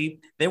Tampa Bay,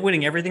 they're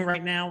winning everything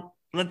right now.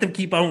 Let them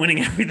keep on winning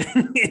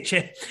everything.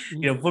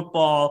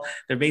 Football,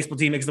 their baseball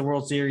team makes the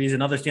World Series,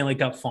 another Stanley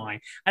Cup,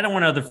 fine. I don't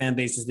want other fan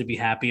bases to be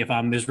happy if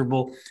I'm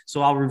miserable,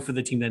 so I'll root for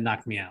the team that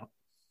knocked me out.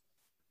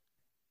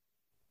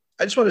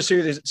 I just want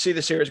to see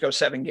the series go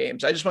 7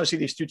 games. I just want to see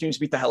these two teams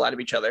beat the hell out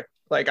of each other.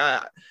 Like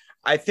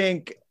I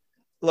think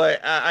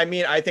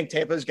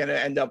Tampa is going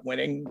to end up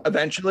winning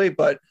eventually,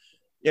 but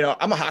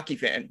I'm a hockey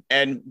fan,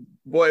 and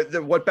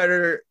what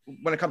better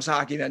when it comes to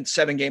hockey than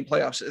 7-game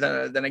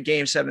playoffs than a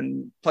game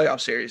 7 playoff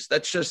series.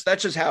 That's just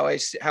how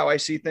I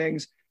see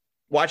things.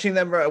 Watching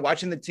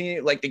the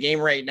team, like the game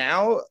right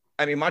now.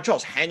 I mean,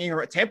 Montreal's hanging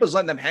around. Tampa's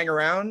letting them hang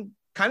around,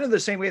 kind of the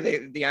same way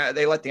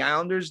they let the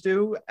Islanders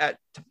do at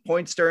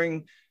points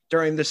during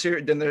the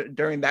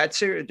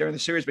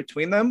series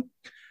between them.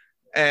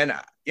 And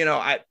I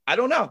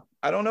don't know.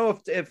 I don't know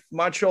if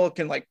Montreal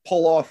can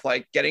pull off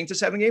getting to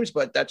 7 games,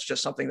 but that's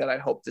just something that I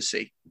hope to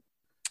see.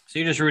 So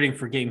you're just rooting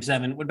for game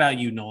 7. What about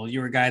you, Noel?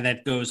 You're a guy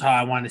that goes,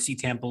 I want to see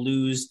Tampa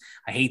lose.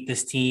 I hate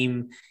this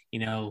team.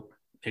 They're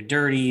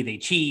dirty. They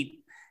cheat.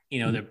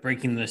 They're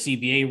breaking the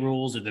CBA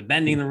rules or they're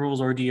bending the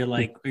rules. Or you're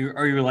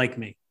like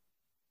me?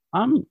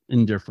 I'm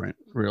indifferent,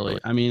 really.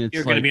 I mean,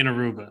 you're going to be in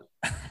Aruba.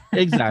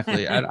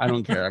 Exactly. I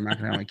don't care. I'm not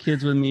going to have my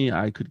kids with me.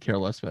 I could care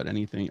less about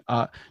anything.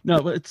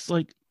 No, but it's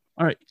like,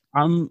 all right,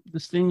 the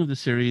sting of the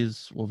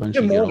series will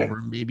eventually get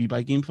over, maybe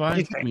by game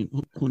 5. I mean,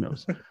 who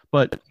knows?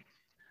 But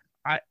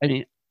I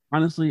mean,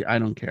 honestly, I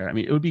don't care. I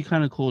mean, it would be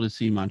kind of cool to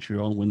see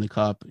Montreal win the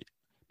cup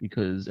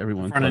because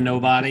everyone in front of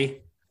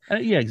nobody.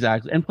 Yeah,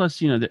 exactly. And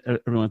plus,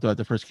 everyone thought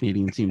the first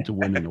Canadian team to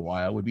win in a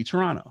while would be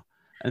Toronto,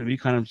 and it'd be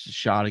kind of just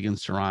shot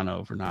against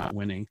Toronto for not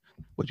winning,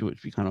 which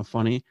would be kind of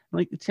funny.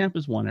 Like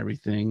Tampa's won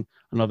everything,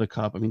 another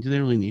cup. I mean, do they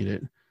really need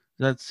it? Does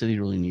that city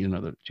really need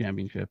another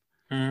championship?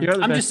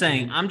 I'm just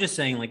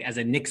saying, like as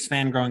a Knicks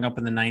fan growing up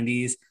in the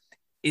 90s,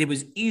 it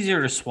was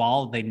easier to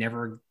swallow. They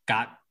never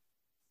got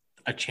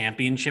a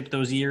championship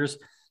those years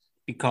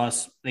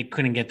because they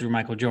couldn't get through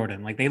Michael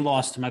Jordan. Like they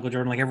lost to Michael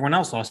Jordan, like everyone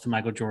else lost to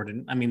Michael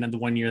Jordan. I mean, the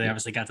one year they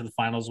obviously got to the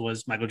finals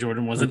was Michael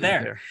Jordan wasn't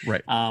there.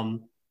 Right.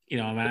 I'm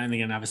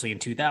thinking obviously in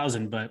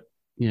 2000, but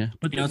yeah,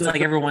 but it's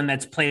like everyone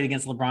that's played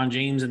against LeBron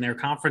James in their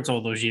conference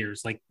all those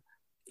years. Like,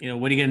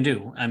 what are you going to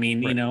do? I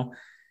mean,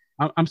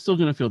 right. I'm still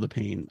going to feel the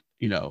pain,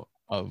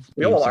 of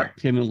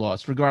team and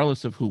loss,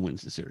 regardless of who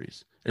wins the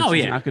series. It's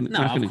not going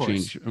to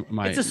change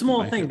my. It's a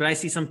small thing, but I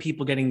see some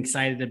people getting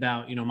excited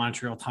about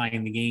Montreal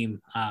tying the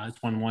game. It's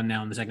 1-1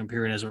 now in the second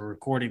period as we're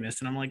recording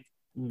this, and I'm like,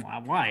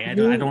 why? I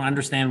don't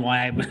understand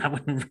why I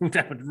would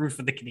root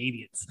for the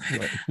Canadiens.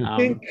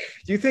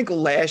 Do you think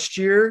last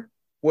year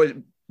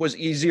was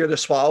easier to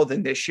swallow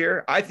than this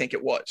year? I think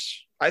it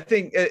was. I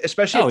think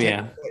especially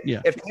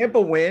if Tampa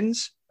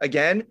wins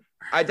again.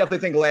 I definitely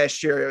think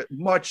last year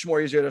much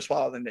more easier to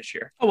swallow than this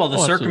year. Oh, well, the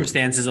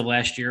circumstances of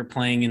last year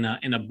playing in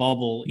a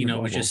bubble,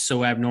 was just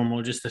so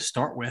abnormal just to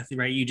start with,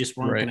 right? You just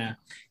weren't gonna,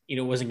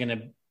 wasn't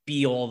gonna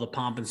be all the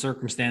pomp and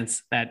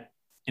circumstance that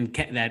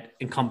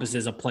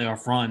encompasses a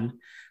playoff run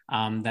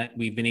that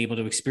we've been able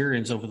to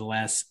experience over the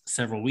last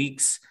several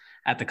weeks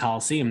at the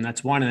Coliseum.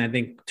 That's one. And I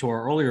think to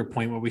our earlier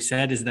point, what we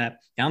said is that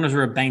the Islanders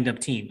were a banged up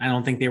team. I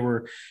don't think they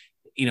were,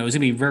 it was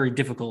gonna be very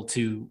difficult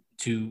to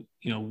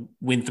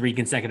win 3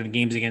 consecutive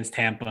games against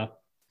Tampa.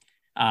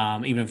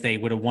 Even if they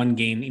would have won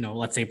game,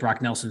 let's say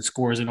Brock Nelson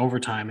scores in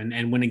overtime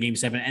and win a game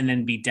 7 and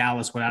then beat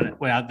Dallas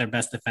without their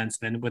best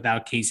defenseman,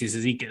 without Casey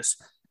Cizikas.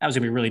 That was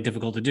going to be really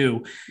difficult to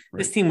do. Right.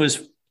 This team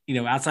was,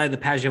 outside of the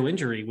Pajot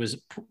injury,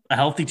 was a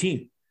healthy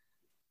team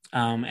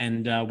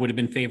and would have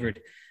been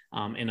favored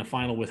in a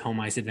final with home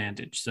ice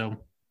advantage. So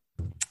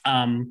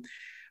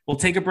we'll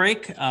take a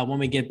break. When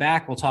we get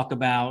back, we'll talk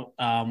about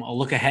a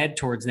look ahead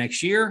towards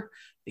next year,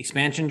 the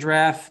expansion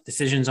draft,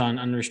 decisions on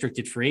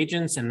unrestricted free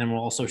agents, and then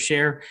we'll also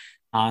share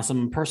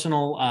some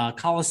personal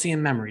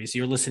Coliseum memories.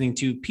 You're listening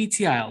to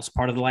PT Isles,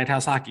 part of the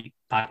Lighthouse Hockey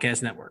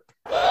Podcast Network.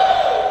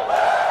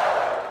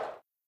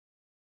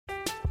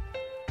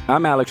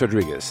 I'm Alex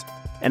Rodriguez.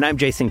 And I'm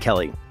Jason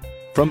Kelly.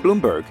 From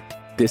Bloomberg,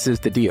 this is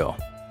The Deal.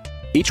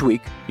 Each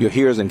week, you'll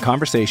hear us in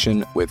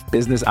conversation with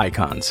business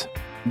icons.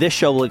 This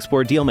show will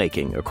explore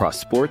deal-making across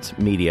sports,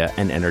 media,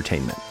 and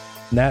entertainment.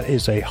 That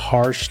is a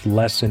harsh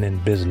lesson in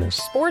business.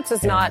 Sports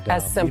is not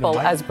as simple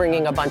as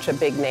bringing a bunch of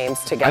big names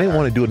together. I didn't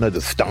want to do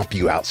another stomp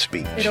you out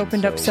speech. It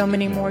opened up so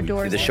many more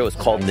doors. The show is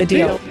called The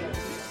Deal.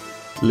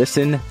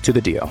 Listen to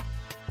The Deal.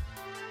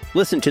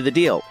 Listen to The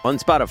Deal on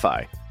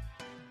Spotify.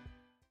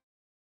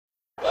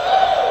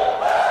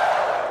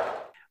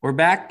 We're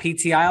back.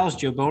 PT Isles,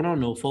 Joe Bono,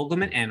 Noel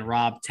Fogelman, and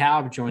Rob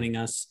Taub joining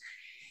us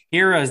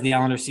here as the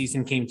Islander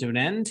season came to an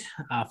end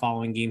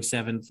following Game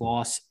 7's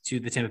loss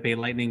to the Tampa Bay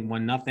Lightning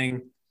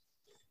 1-0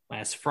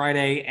 last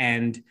Friday.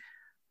 And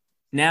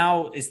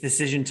now it's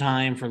decision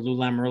time for Lou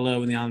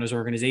Lamoriello and the Islanders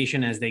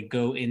organization as they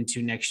go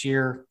into next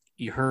year.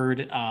 You heard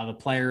the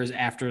players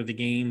after the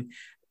game.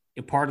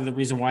 Part of the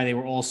reason why they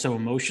were all so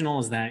emotional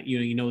is that,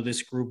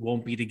 this group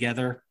won't be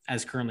together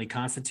as currently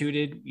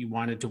constituted. You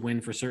wanted to win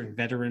for certain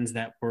veterans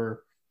that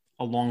were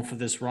along for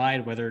this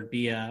ride, whether it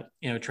be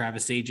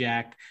Travis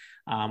Zajac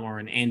or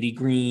an Andy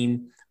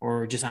Green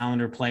or just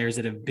Islander players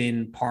that have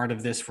been part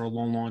of this for a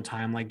long, long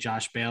time, like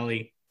Josh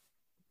Bailey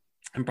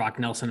and Brock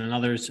Nelson and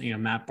others.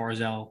 Matt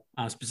Barzal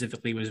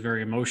specifically was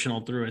very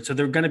emotional through it. So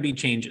there are going to be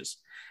changes.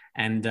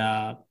 And,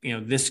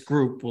 this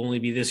group will only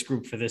be this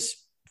group for this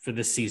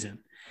season.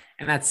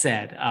 And that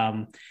said,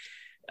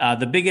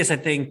 the biggest, I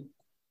think,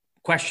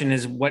 question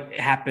is what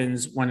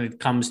happens when it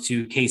comes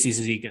to Casey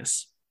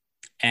Cizikas.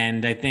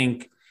 And I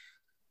think,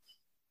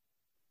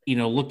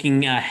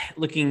 looking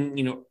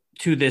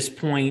to this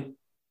point,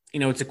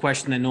 it's a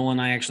question that Noel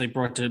and I actually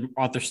brought to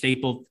Arthur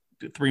Staple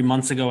 3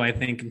 months ago, I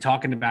think, and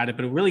talking about it,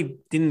 but it really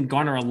didn't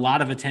garner a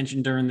lot of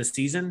attention during the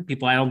season.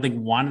 People, I don't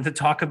think, wanted to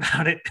talk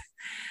about it,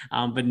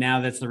 but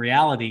now that's the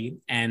reality.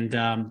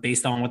 And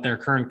based on what their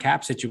current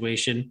cap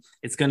situation,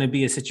 it's going to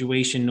be a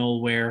situation,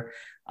 Noel, where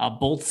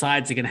both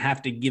sides are going to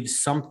have to give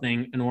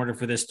something in order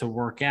for this to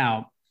work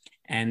out.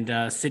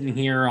 And sitting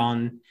here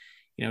on,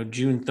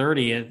 June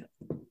 30th,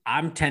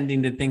 I'm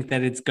tending to think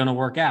that it's going to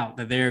work out,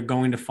 that they're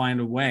going to find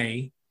a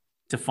way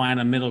to find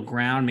a middle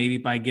ground, maybe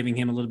by giving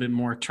him a little bit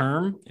more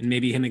term and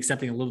maybe him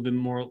accepting a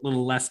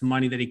little less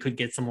money that he could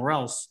get somewhere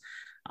else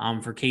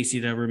for Casey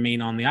to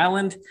remain on the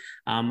island.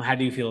 How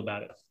do you feel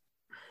about it?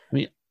 I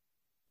mean,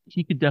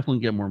 he could definitely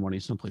get more money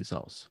someplace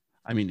else.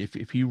 I mean,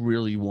 if he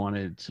really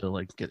wanted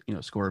to get,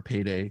 score a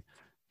payday,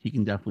 he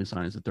can definitely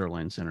sign as a third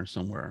line center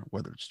somewhere,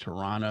 whether it's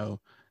Toronto.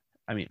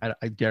 I mean,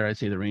 I dare I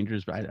say the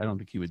Rangers, but I don't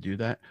think he would do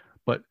that.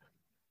 But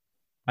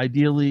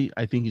ideally,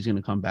 I think he's going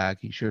to come back.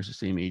 He shares the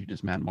same age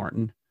as Matt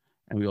Martin.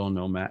 And we all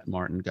know Matt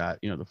Martin got,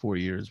 the 4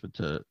 years, but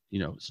to,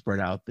 spread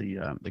out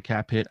the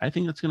cap hit. I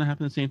think that's going to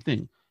happen the same thing.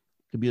 It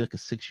could be like a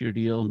 6-year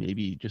deal,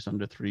 maybe just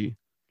under $3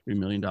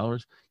 million.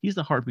 He's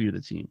the heartbeat of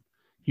the team.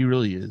 He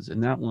really is.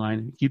 And that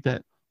line, keep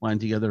that line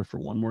together for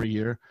one more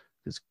year,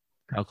 because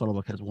Kyle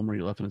Clutterbuck has one more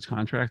year left in his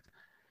contract.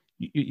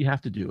 You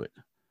have to do it.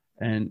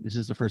 And this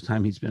is the first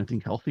time he's been, I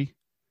think, healthy.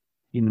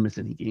 He didn't miss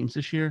any games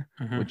this year,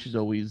 which is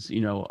always,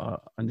 a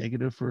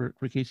negative for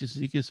Casey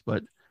Cizikas.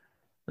 But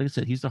like I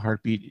said, he's the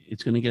heartbeat.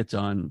 It's going to get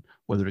done,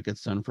 whether it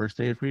gets done first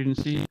day of free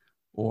agency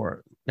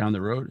or down the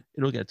road,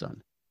 it'll get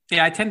done.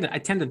 Yeah, I tend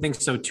to think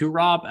so too,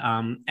 Rob.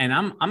 And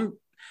I'm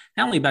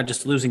not only about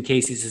just losing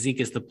Casey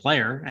Cizikas, the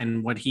player,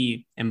 and what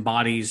he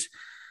embodies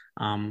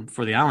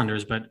for the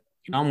Islanders, but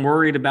I'm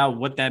worried about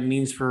what that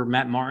means for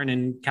Matt Martin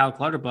and Cal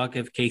Clutterbuck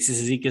if Casey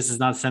Cizikas is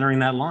not centering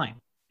that line.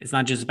 It's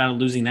not just about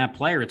losing that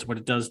player; it's what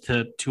it does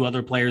to two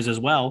other players as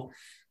well.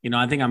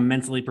 I think I'm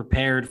mentally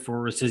prepared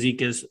for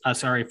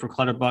for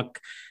Clutterbuck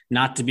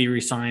not to be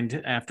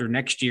re-signed after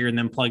next year and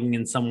then plugging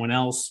in someone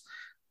else,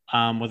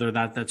 whether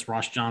that's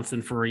Ross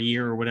Johnson for a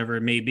year or whatever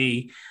it may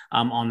be,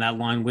 on that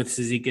line with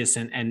Cizikas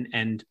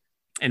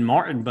and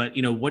Martin. But,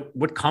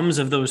 what comes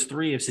of those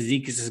three if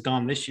Cizikas is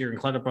gone this year and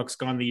Clutterbuck's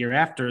gone the year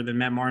after, then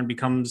Matt Martin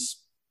becomes,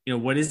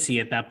 what is he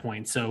at that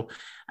point? So,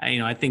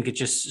 I think it's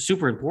just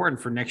super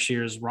important for next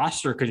year's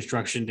roster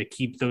construction to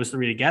keep those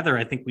three together.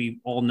 I think we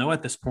all know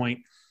at this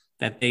point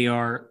that they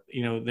are,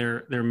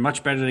 they're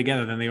much better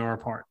together than they are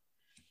apart.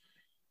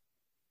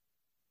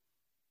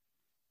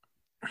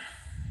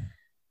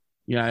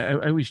 Yeah,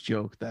 I always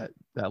joke that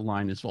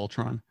line is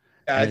Voltron.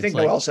 Yeah, I think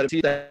Noel said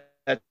that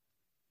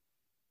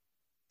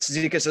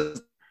Cizikas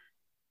is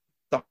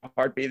the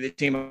heartbeat of the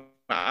team.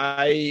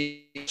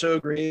 I so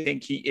agree. I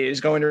think he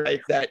is going to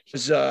write that.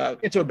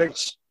 Into a big.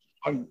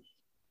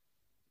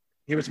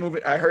 He was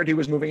moving. I heard he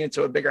was moving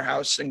into a bigger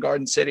house in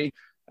Garden City.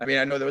 I mean,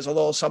 I know there was a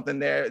little something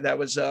there that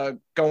was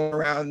going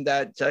around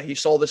that he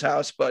sold his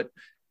house, but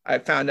I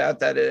found out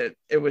that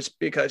it was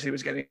because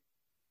he's going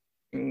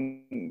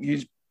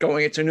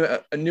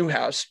into a new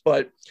house.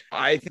 But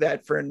I think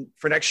that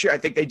for next year, I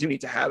think they do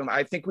need to have him.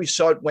 I think we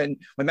saw it when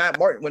Matt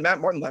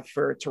Martin left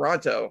for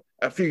Toronto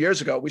a few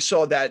years ago. We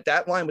saw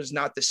that line was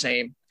not the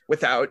same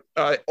without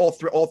all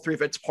three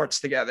of its parts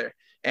together.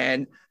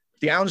 And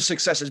the Islanders'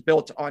 success is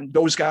built on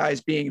those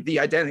guys being the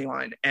identity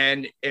line.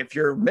 And if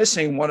you're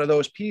missing one of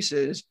those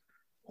pieces,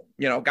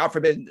 God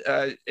forbid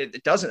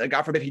it doesn't.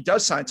 God forbid he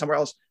does sign somewhere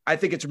else. I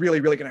think it's really,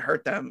 really going to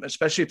hurt them,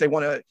 especially if they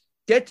want to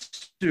get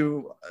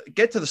to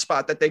the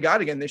spot that they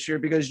got again this year,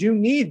 because you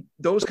need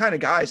those kind of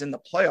guys in the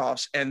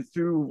playoffs and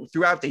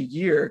throughout the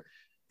year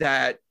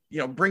that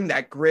bring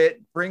that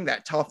grit, bring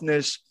that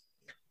toughness.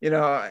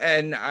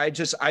 And I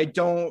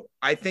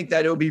think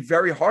that it would be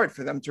very hard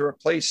for them to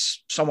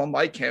replace someone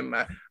like him.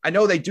 I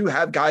know they do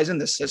have guys in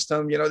the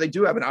system. They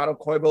do have an Otto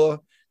Koivula.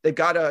 They've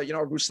got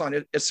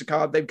Ruslan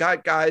Isakov. They've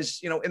got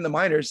guys, in the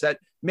minors that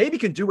maybe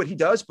can do what he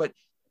does, but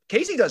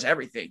Casey does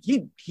everything.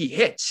 He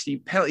hits,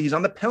 he's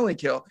on the penalty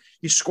kill.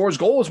 He scores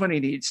goals when he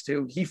needs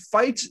to. He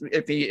fights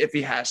if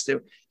he has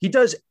to. He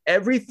does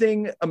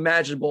everything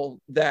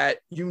imaginable that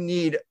you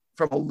need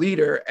from a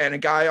leader and a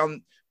guy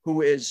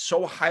who is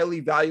so highly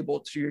valuable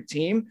to your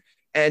team.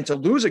 And to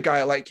lose a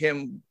guy like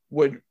him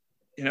would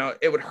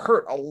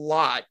hurt a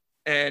lot.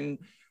 And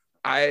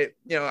I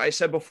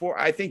said before,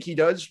 I think he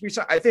does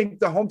resign. I think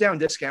the hometown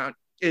discount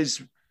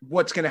is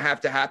what's going to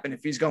have to happen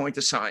if he's going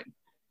to sign.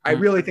 I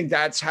really think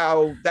that's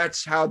how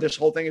this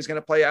whole thing is going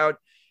to play out.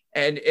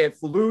 And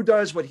if Lou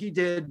does what he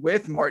did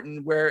with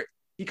Martin, where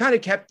he kind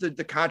of kept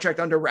the contract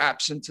under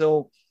wraps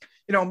until,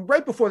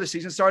 right before the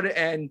season started,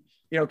 and,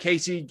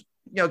 Casey,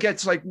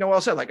 gets, like Noel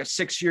said, like a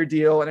 6-year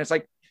deal, and it's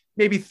like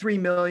maybe $3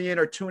 million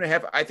or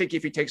 2.5. I think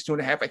if he takes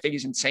 2.5, I think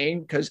he's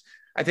insane, because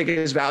I think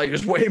his value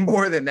is way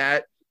more than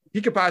that.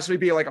 He could possibly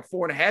be like a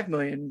 $4.5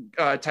 million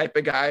type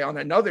of guy on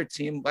another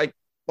team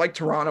like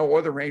Toronto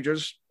or the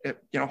Rangers.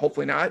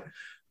 Hopefully not.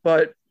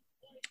 But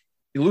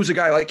you lose a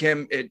guy like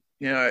him,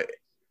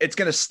 it's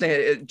going to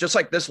sting. Just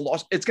like this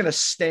loss, it's going to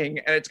sting,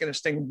 and it's going to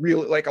sting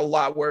really like a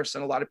lot worse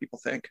than a lot of people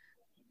think.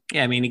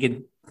 Yeah, I mean, he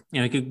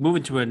could move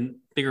into a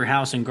bigger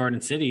house in Garden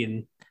City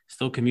and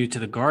still commute to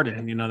the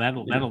Garden.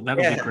 That'll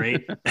be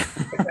great.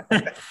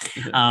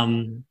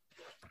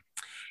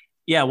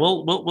 Yeah,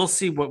 we'll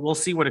see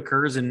what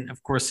occurs, and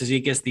of course,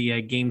 Zizekas gets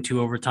the game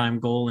 2 overtime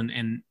goal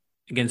and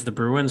against the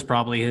Bruins,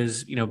 probably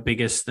his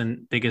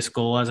biggest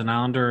goal as an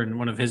Islander and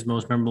one of his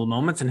most memorable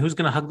moments. And who's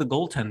going to hug the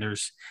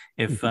goaltenders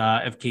if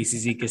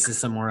Casey Zizekas is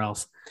somewhere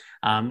else?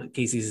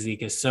 Casey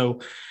Zizekas. So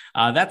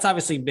that's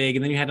obviously big.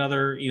 And then you had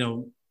other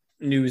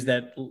news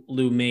that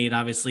Lou made.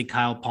 Obviously,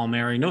 Kyle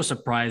Palmieri. No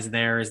surprise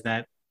there is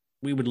that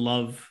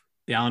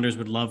the Islanders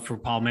would love for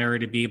Palmieri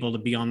to be able to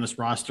be on this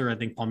roster. I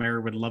think Palmieri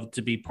would love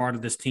to be part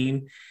of this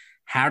team.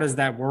 How does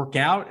that work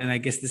out? And I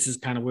guess this is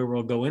kind of where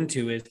we'll go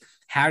into is,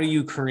 how do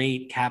you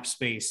create cap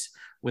space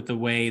with the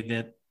way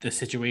that the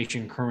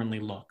situation currently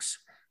looks?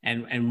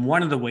 And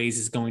one of the ways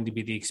is going to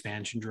be the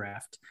expansion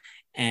draft.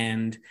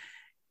 And,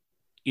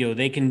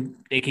 they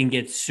can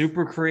get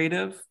super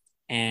creative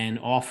and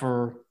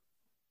offer,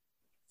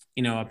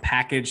 a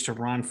package to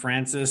Ron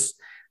Francis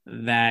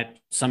that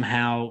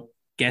somehow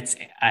gets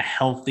a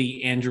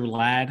healthy Andrew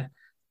Ladd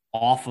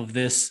off of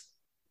this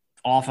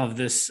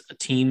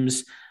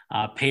team's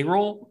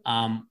payroll.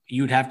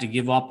 You'd have to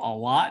give up a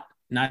lot,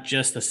 not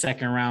just the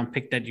second round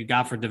pick that you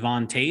got for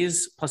Devon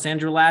Toews plus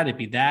Andrew Ladd. It'd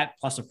be that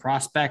plus a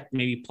prospect,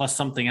 maybe plus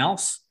something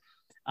else.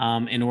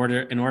 In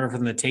order for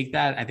them to take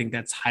that, I think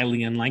that's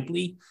highly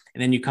unlikely.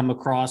 And then you come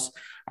across,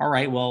 all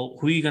right, well,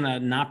 who are you going to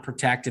not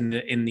protect in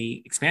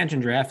the expansion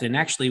draft? And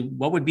actually,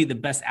 what would be the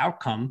best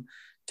outcome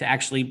to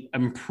actually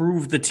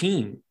improve the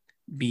team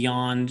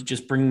beyond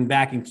just bringing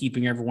back and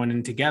keeping everyone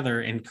in together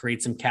and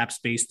create some cap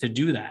space to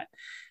do that?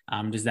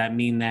 Does that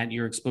mean that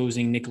you're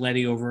exposing Nick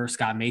Leddy over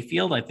Scott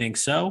Mayfield? I think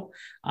so.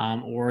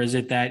 Or is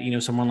it that,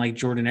 someone like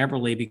Jordan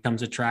Eberle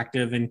becomes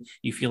attractive and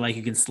you feel like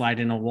you can slide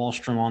in a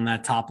Wallstrom on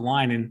that top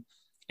line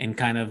and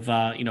kind of,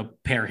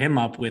 pair him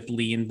up with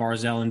Lee and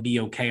Barzell and be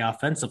okay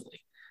offensively?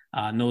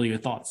 Noel, your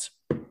thoughts?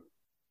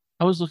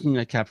 I was looking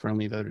at Cap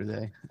Friendly the other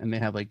day, and they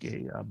have like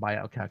a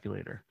buyout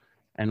calculator.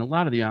 And a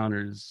lot of the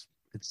Islanders,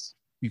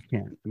 you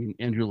can't. I mean,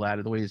 Andrew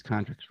Ladd, the way his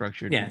contract's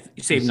structured,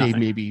 you save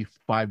maybe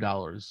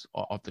 $5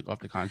 off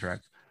the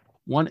contract.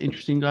 One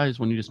interesting guy is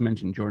one you just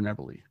mentioned, Jordan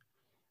Eberle,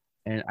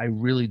 and I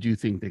really do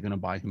think they're going to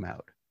buy him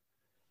out.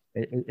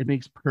 It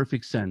makes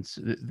perfect sense.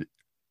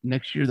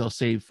 Next year they'll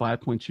save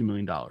 $5.2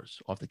 million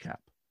off the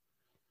cap,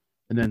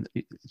 and then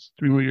it's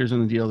 3 more years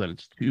on the deal. Then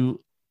it's $3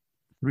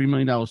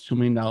 million, $2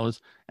 million,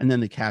 and then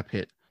the cap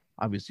hit.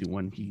 Obviously,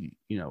 when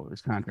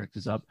his contract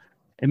is up,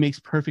 it makes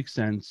perfect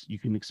sense. You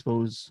can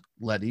expose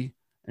Leddy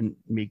and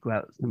make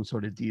some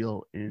sort of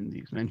deal in the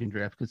expansion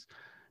draft, because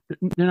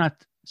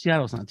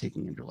Seattle's not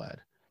taking Andrew Ladd.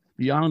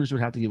 The Islanders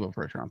would have to give up a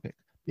first-round pick.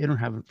 They don't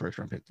have a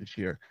first-round pick this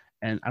year,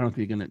 and I don't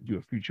think they're going to do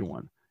a future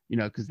one,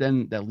 because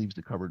then that leaves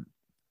the cupboard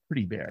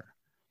pretty bare.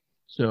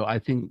 So I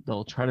think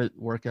they'll try to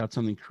work out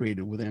something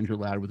creative with Andrew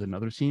Ladd with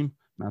another team,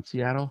 not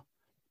Seattle.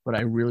 But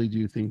I really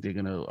do think they're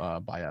going to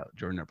buy out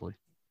Jordan Eberle.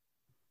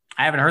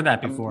 I haven't heard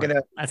that before.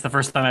 That's the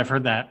first time I've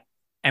heard that.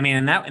 I mean,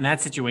 in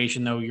that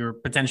situation, though, you're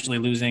potentially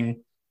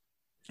losing,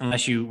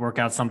 unless you work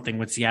out something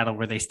with Seattle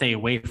where they stay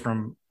away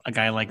from a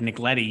guy like Nick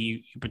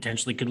Leddy. You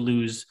potentially could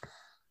lose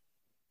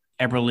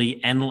Eberle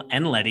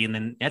and Leddy, and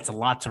then that's a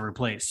lot to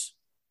replace.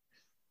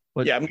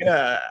 But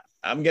yeah,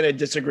 I'm gonna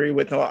disagree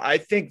with Noah. I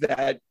think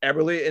that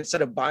Eberle,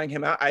 instead of buying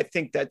him out, I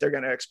think that they're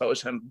gonna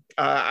expose him.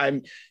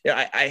 I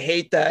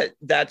hate that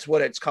that's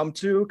what it's come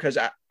to, because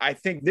I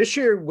think this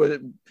year was,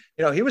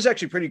 he was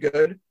actually pretty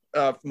good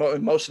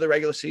most of the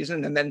regular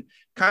season, and then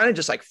kind of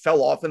just like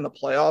fell off in the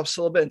playoffs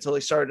a little bit until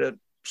he started to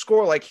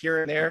score like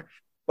here and there.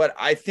 But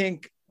I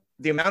think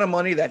the amount of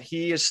money that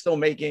he is still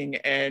making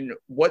and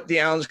what the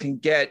Allens can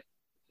get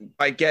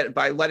by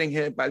getting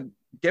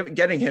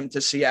him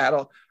to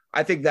Seattle,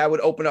 I think that would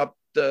open up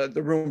the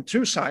room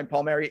to sign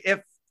Palmieri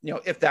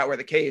if that were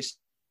the case.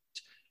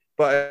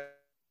 But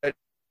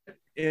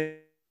you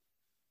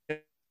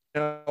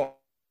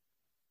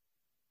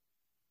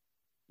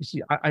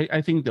see,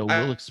 I think they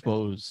will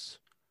expose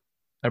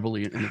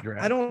Eberle in the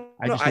draft. I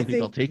just don't think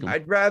they'll take him.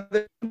 I'd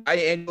rather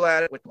angle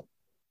at it with them.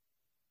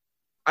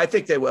 I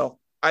think they will.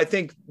 I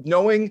think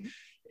knowing,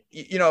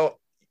 you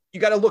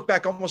got to look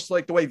back almost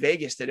like the way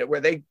Vegas did it, where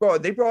they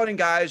brought in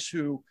guys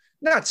who,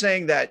 not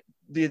saying that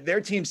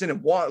their teams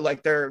didn't want,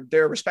 like their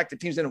respective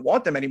teams didn't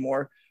want them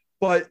anymore,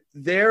 but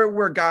there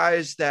were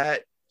guys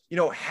that,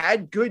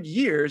 had good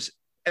years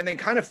and then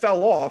kind of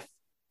fell off,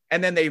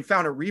 and then they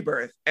found a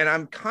rebirth. And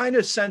I'm kind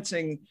of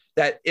sensing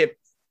that if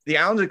the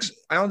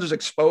Islanders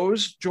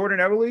expose Jordan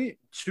Eberle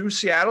to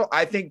Seattle,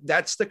 I think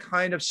that's the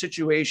kind of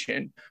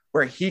situation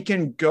where he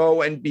can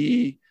go and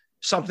be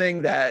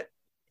something that,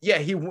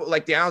 he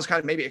like the Islanders kind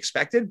of maybe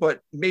expected,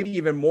 but maybe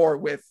even more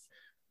with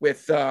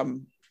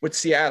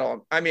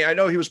Seattle. I mean, I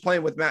know he's been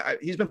playing with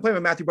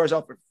Matthew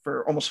Barzal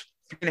for almost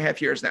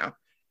 3.5 years now.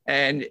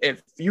 And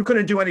if you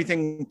couldn't do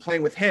anything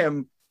playing with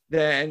him,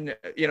 then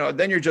you're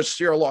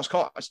a lost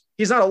cause.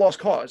 He's not a lost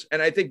cause.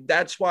 And I think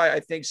that's why I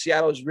think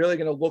Seattle is really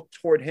going to look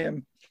toward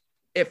him.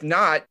 If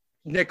not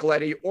Nick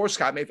Leddy or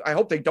Scott Mayfield. I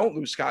hope they don't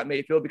lose Scott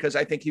Mayfield, because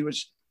I think he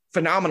was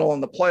phenomenal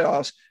in the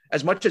playoffs.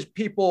 As much as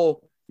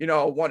people,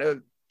 want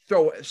to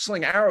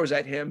sling arrows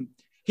at him,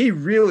 he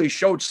really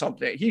showed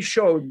something. He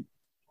showed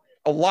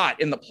a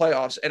lot in the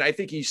playoffs, and I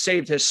think he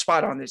saved his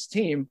spot on this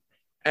team.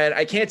 And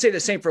I can't say the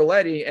same for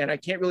Leddy, and I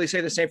can't really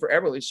say the same for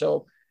Eberle.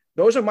 So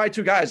those are my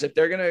two guys. If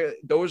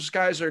those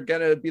guys are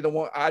gonna be the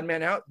one odd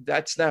man out,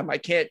 that's them.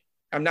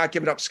 I'm not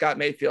giving up Scott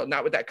Mayfield,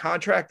 not with that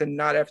contract, and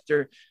not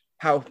after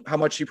how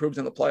much he proved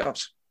in the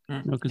playoffs.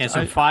 Yeah,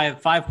 so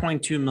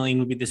 $5.2 million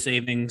would be the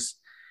savings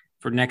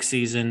for next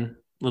season.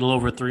 A little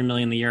over $3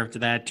 million the year after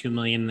that, $2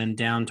 million, then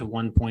down to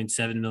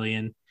 $1.7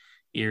 million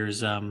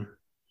years. That's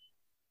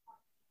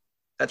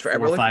for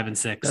Eberle? 5 and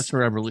 6. That's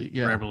for Eberle.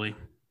 Yeah, for Eberle.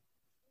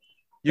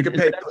 You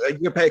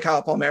could pay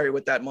Kyle Palmieri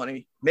with that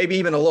money, maybe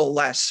even a little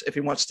less if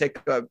he wants to take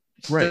a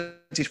right.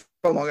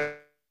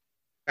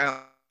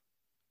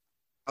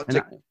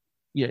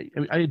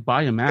 I'd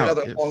buy him out.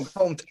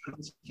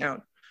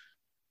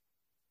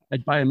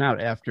 I'd buy him out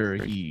after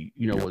he,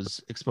 was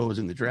exposed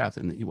in the draft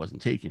and he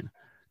wasn't taken.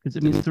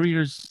 Because 3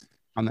 years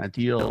on that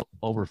deal,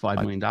 over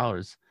 $5 million,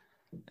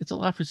 it's a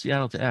lot for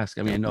Seattle to ask.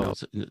 I mean, I know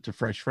it's a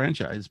fresh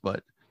franchise,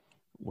 but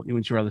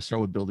wouldn't you rather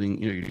start with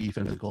building your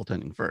defensive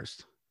goaltending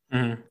first?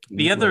 Mm-hmm.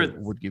 The other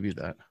would give you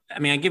that. I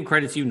mean, I give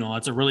credit to you, Noel.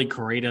 It's a really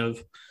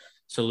creative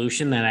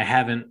solution that I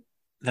haven't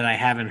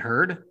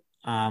heard.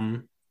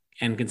 And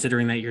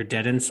considering that you're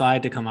dead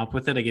inside to come up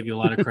with it, I give you a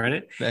lot of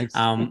credit. Thanks.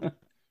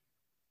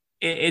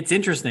 It's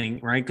interesting,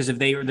 right? Because if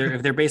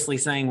they're basically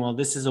saying, well,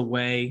 this is a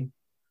way.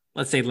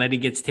 Let's say Leddy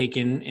gets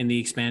taken in the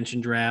expansion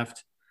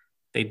draft.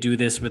 They do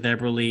this with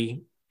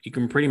Eberle. You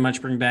can pretty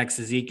much bring back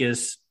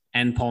Cizikas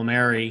and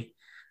Palmieri,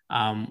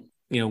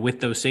 with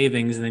those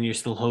savings, and then you're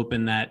still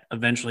hoping that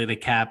eventually the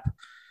cap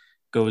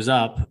goes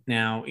up.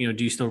 Now,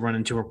 do you still run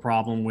into a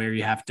problem where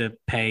you have to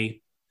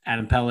pay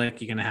Adam Pelech?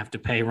 You're going to have to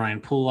pay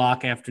Ryan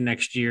Pulock after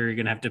next year. You're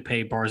going to have to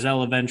pay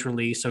Barzal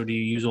eventually. So do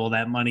you use all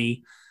that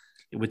money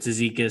with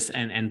Cizikas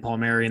and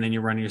Palmieri, and then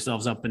you run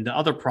yourselves up into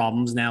other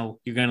problems? Now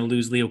you're going to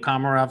lose Leo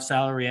Komarov's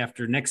salary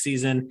after next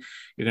season.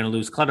 You're going to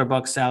lose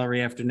Clutterbuck's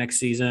salary after next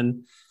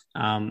season.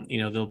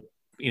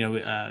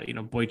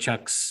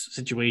 Boychuk's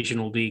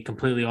situation will be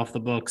completely off the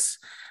books.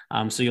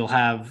 So you'll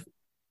have,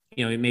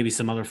 maybe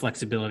some other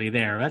flexibility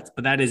there.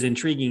 But that is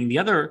intriguing. The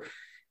other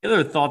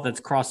thought that's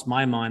crossed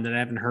my mind that I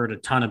haven't heard a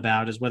ton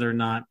about is whether or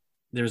not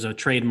there's a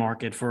trade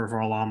market for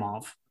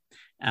Varlamov.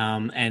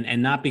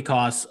 And not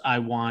because I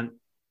want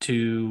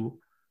to,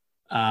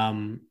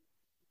 because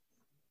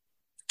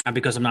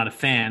I'm not a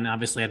fan.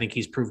 Obviously, I think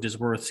he's proved his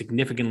worth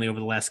significantly over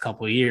the last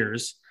couple of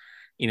years.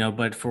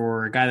 But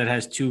for a guy that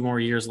has 2 more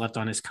years left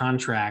on his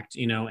contract,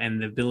 and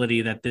the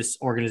ability that this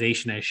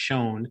organization has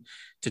shown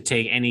to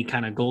take any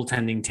kind of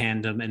goaltending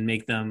tandem and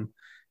make them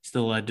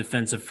still a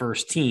defensive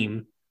first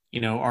team,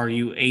 are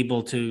you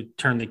able to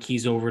turn the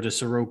keys over to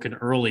Sorokin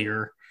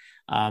earlier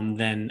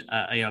than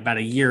about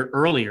a year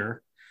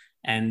earlier,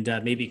 and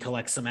maybe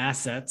collect some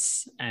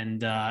assets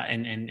and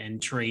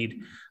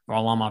trade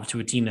Varlamov to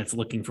a team that's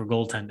looking for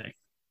goaltending?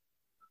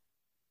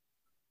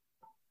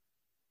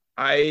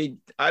 I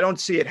don't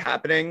see it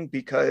happening,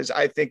 because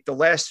I think the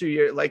last 2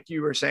 years, like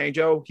you were saying,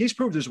 Joe, he's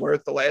proved his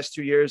worth the last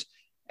 2 years.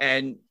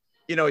 And,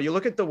 you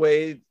look at the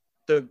way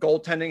the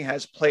goaltending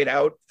has played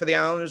out for the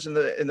Islanders in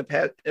the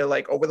past,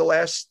 like over the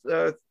last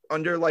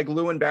under like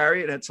Lou and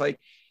Barry. And it's like,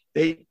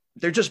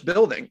 they're just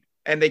building,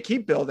 and they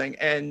keep building,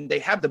 and they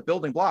have the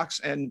building blocks.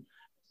 And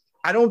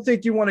I don't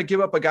think you want to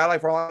give up a guy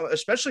like Varlamov,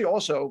 especially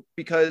also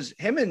because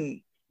him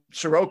and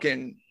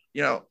Sorokin,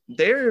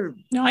 they're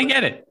no, I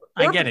get it.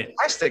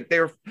 Fantastic. They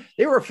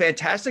were a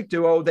fantastic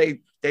duo.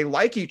 They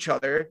like each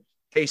other.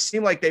 They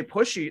seem like they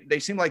push you. They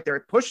seem like they're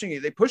pushing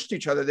you. They pushed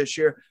each other this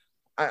year.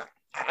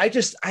 I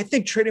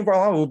think trading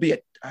Varlamov will be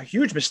a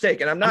huge mistake.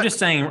 And I'm just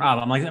saying, Rob,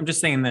 I'm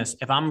just saying this.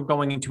 If I'm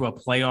going into a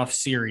playoff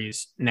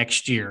series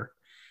next year,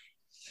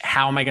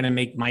 how am I going to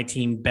make my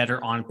team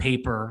better on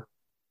paper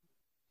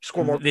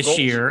score more this goals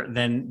year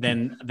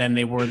than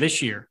they were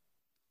this year?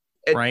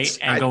 Right.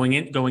 And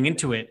going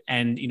into it.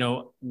 And,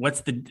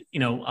 what's the,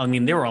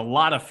 there were a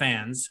lot of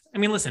fans. I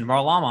mean, listen,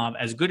 Varlamov,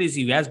 as good as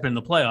he has been in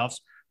the playoffs,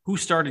 who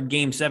started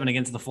game 7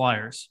 against the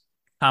Flyers?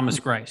 Thomas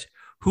Greiss.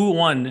 Who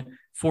won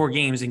 4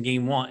 games in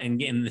game 1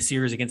 in the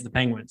series against the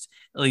Penguins?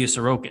 Ilya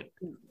Sorokin.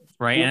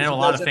 Right. And I know a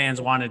lot of fans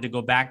wanted to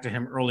go back to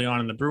him early on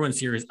in the Bruins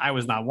series. I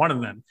was not one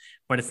of them,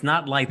 but it's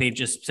not like they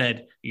just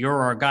said,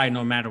 you're our guy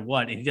no matter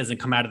what. And he doesn't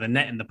come out of the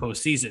net in the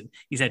postseason.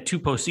 He's had 2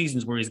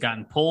 postseasons where he's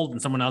gotten pulled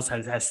and someone else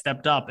has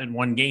stepped up and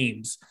won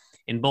games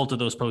in both of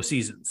those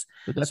postseasons.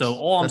 So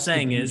all I'm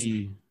saying is,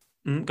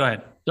 go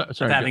ahead.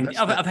 Sorry,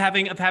 of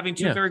having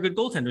 2 very good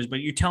goaltenders, but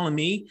you're telling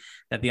me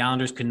that the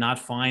Islanders could not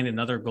find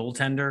another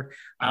goaltender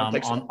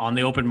on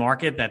the open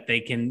market that they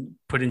can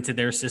put into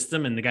their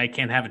system, and the guy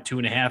can't have a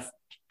 2.5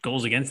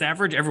 goals against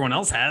average? Everyone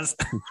else has.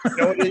 You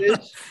know what it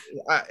is?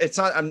 It's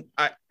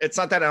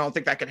not that I don't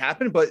think that could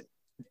happen, but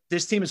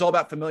this team is all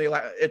about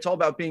it's all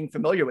about being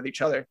familiar with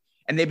each other.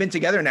 And they've been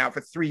together now for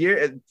 3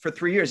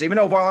 years. Even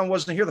though Varlamov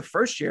wasn't here the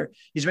first year,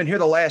 he's been here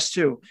the last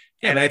 2.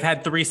 Yeah, and they've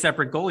had 3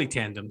 separate goalie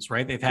tandems,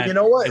 right? They've had,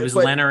 it was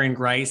Leonard and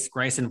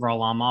Greiss and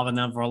Varlamov, and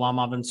then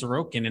Varlamov and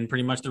Sorokin, and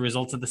pretty much the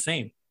results are the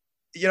same.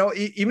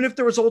 Even if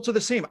the results are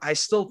the same, I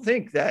still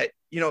think that,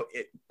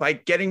 by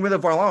getting rid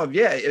of Varlamov,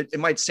 it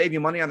might save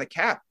you money on the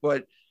cap,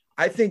 but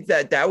I think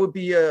that would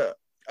be a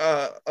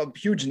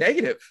huge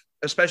negative,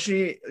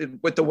 especially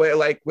with the way,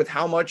 like with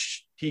how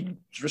much he's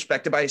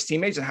respected by his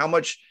teammates and how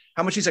much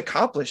he's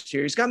accomplished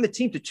here. He's gotten the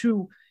team to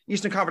 2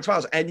 Eastern Conference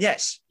Finals. And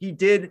yes, he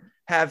did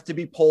have to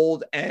be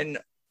pulled and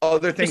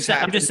other things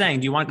happened. I'm just saying,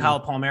 do you want Kyle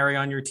Palmieri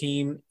on your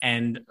team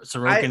and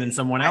Sorokin and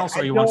someone else,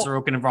 or you want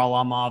Sorokin and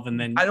Varlamov, and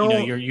then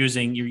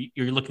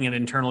you're looking at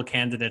internal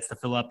candidates to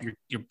fill up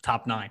your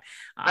top 9?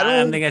 I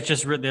don't think that's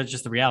just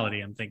the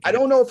reality. I'm thinking. I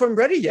don't know if I'm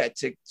ready yet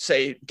to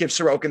say give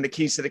Sorokin the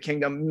keys to the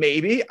kingdom.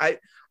 Maybe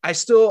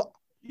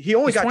he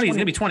only got 20. He's going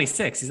to be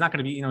 26. He's not going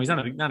to be, he's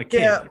not a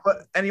kid. Yeah,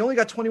 and he only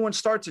got 21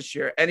 starts this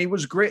year, and he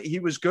was great. He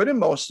was good in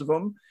most of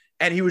them,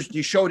 and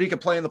he showed he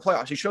could play in the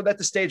playoffs. He showed that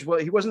the stage. Well,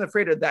 he wasn't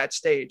afraid of that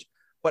stage.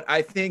 But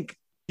I think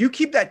you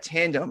keep that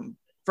tandem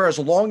for as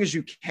long as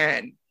you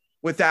can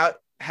without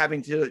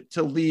having to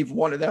leave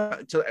one of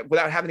them,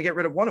 without having to get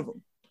rid of one of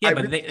them.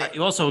 Yeah,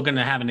 you're also going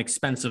to have an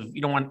expensive.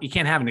 You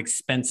can't have an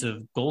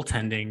expensive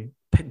goaltending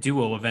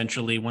duo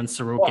eventually once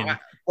Sorokin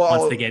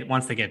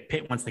once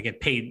they get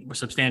paid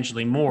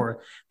substantially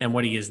more than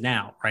what he is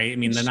now, right? I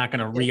mean, they're not going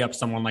to re-up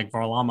someone like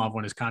Varlamov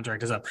when his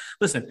contract is up.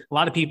 Listen, a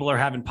lot of people are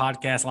having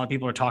podcasts, a lot of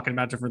people are talking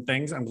about different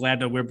things. I'm glad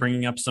that we're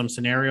bringing up some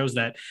scenarios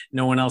that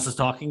no one else is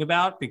talking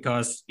about,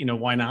 because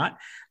why not?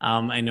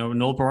 I know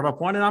Noel brought up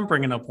one, and I'm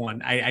bringing up one.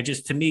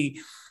 To me,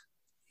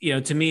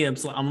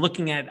 I'm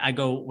looking at,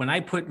 when I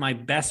put my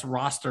best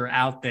roster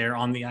out there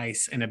on the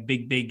ice in a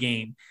big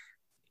game,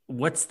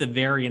 what's the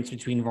variance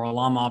between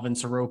Varlamov and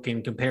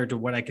Sorokin compared to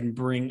what I can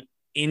bring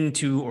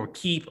into or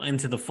keep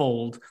into the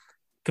fold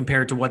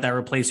compared to what that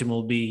replacement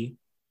will be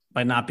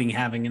by not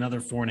having another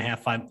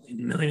 $4.5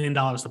 million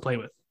to play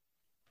with?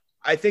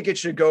 I think it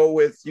should go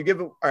with,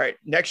 all right,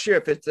 next year,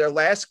 if it's their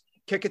last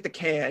kick at the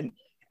can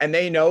and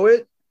they know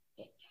it,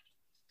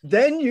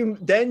 then you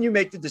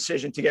make the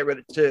decision to get rid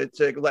of,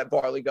 to let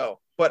Varley go.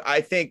 But I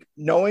think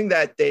knowing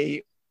that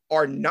they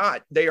are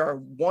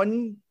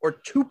 1 or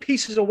 2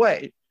 pieces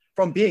away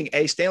from being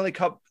a Stanley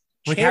Cup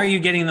champion. How are you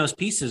getting those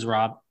pieces,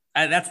 Rob?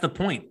 That's the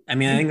point. I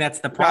mean, I think that's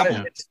the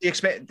problem.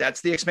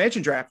 That's the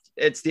expansion draft.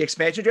 It's the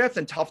expansion draft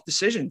and tough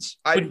decisions.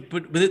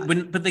 But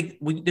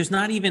there's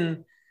not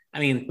even. I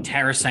mean,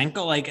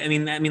 Tarasenko.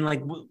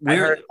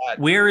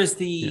 Where is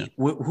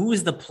who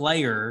is the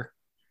player?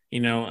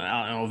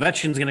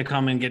 Ovechkin's going to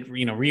come and get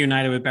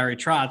reunited with Barry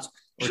Trotz,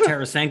 or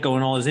Tarasenko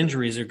and all his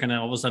injuries are going to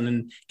all of a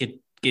sudden get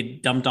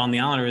dumped on the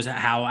Islanders.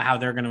 How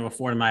they're going to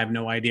afford him, I have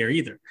no idea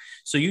either.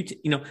 So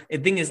the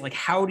thing is, like,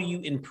 how do you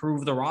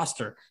improve the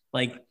roster?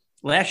 Like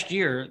last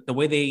year, the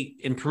way they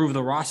improved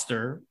the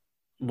roster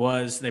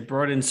was they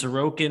brought in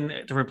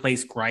Sorokin to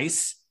replace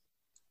Grice,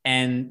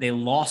 and they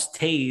lost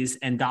Tays,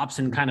 and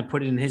Dobson kind of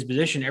put it in his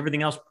position.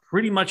 Everything else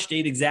pretty much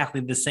stayed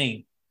exactly the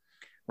same,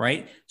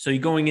 right? So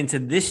you're going into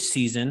this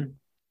season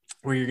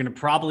where you're going to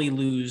probably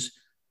lose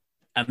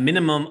a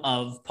minimum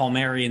of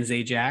Palmieri and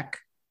Zajac,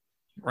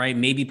 right?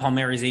 Maybe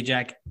Palmieri,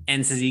 Zajac,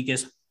 and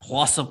Cizikas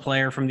plus a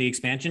player from the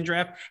expansion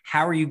draft.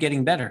 How are you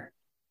getting better?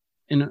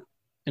 In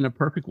a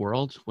perfect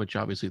world, which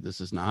obviously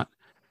this is not,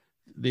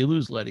 they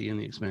lose Leddy in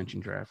the expansion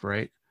draft,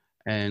 right?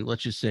 And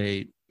let's just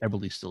say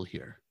Eberle's still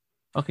here.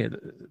 Okay,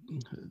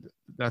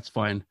 that's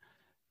fine.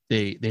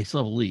 They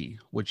still have Lee,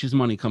 which his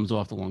money comes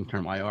off the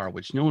long-term IR,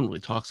 which no one really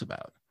talks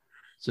about.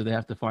 So they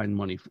have to find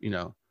money,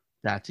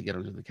 that to get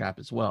under the cap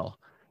as well.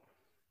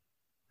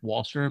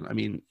 Wahlstrom, I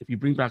mean, if you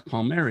bring back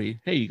Palmieri,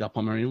 hey, you got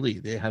Palmieri and Lee.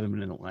 They haven't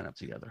been in a lineup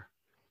together.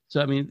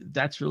 So, I mean,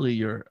 that's really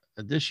your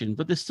addition,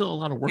 but there's still a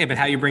lot of work. Yeah, but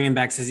how you bringing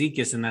back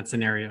Cizikas in that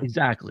scenario?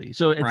 Exactly.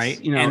 So, it's, right.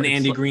 And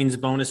Andy Green's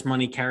bonus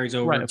money carries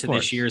over to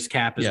this year's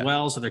cap as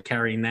well. So they're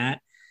carrying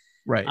that.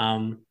 Right.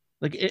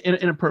 Like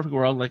in a perfect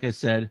world, like I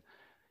said,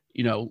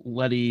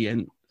 Leddy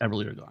and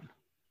Eberle are gone.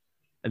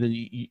 And then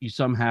you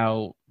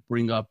somehow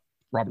bring up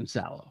Robin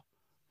Salo,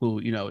 who,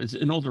 is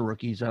an older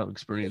rookie. He's out of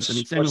experience. I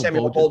mean,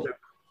 Samuel Bolduc.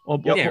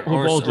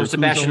 Or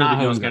Sebastian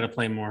Aho's got to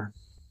play more.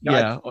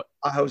 Yeah.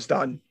 Aho's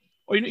done.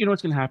 Or you know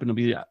what's going to happen? It'll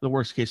be the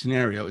worst case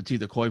scenario. It's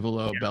either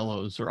Koivalo,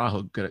 Bellows, or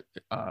Aho get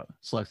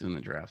selected in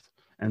the draft,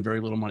 and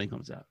very little money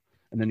comes out.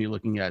 And then you're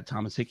looking at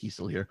Thomas Hickey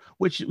still here,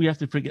 which we have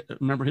to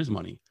remember his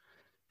money.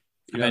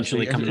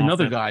 Eventually coming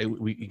another off guy,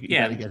 we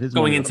got to get his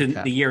going money into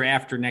the year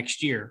after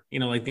next year.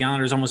 Like the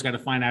Islanders almost got to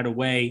find out a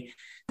way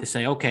to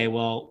say, okay,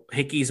 well,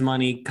 Hickey's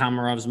money,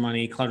 Komarov's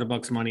money,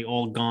 Clutterbuck's money,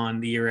 all gone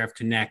the year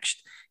after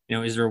next.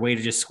 Is there a way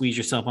to just squeeze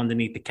yourself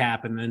underneath the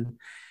cap and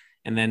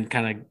then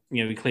kind of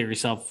you clear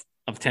yourself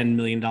of $10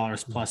 million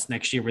plus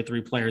next year with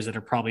 3 players that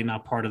are probably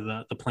not part of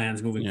the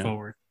plans moving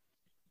forward.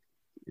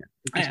 Yeah.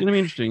 It's going to be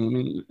interesting. I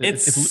mean,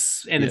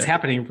 it's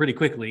happening pretty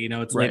quickly.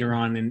 It's later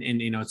on, and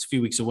it's a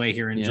few weeks away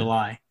here in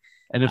July.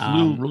 And if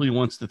Lou really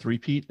wants the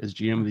three-peat as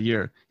GM of the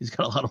year, he's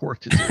got a lot of work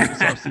to do this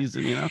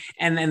offseason,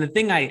 And the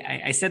thing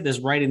I said this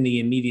right in the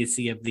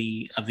immediacy of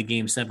the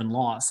Game 7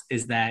 loss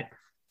is that,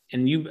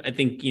 and I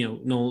think,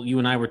 Noel, you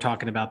and I were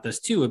talking about this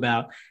too,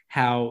 about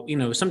how,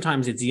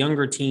 sometimes it's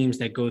younger teams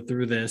that go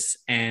through this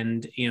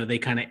and, they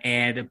kind of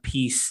add a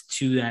piece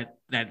to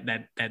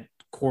that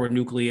core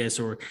nucleus,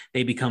 or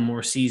they become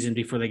more seasoned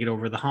before they get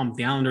over the hump.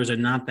 The Islanders are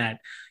not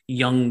that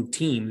young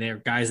team. They're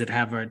guys that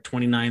have a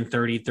 29,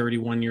 30,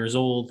 31 years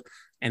old.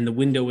 And the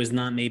window is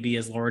not maybe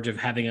as large of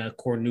having a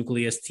core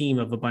nucleus team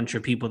of a bunch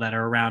of people that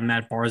are around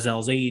Matt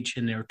Barzal's age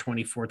and they're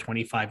 24,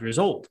 25 years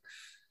old.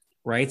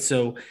 Right.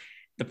 So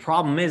the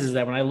problem is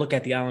that when I look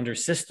at the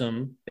Islanders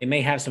system, they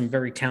may have some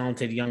very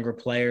talented younger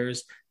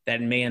players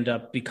that may end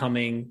up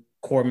becoming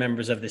core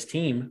members of this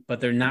team, but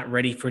they're not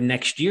ready for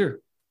next year.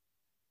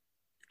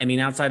 I mean,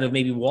 outside of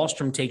maybe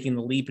Wahlstrom taking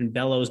the leap and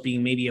Bellows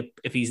being maybe,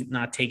 if he's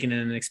not taken in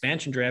an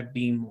expansion draft,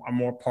 being a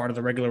more part of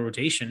the regular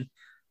rotation,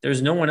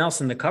 there's no one else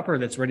in the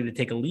cupboard that's ready to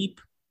take a leap.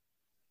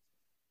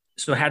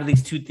 So how do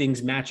these two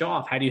things match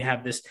off? How do you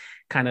have this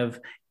kind of,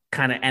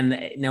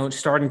 and now it's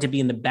starting to be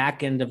in the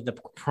back end of the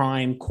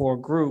prime core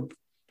group?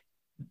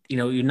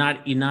 You're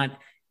not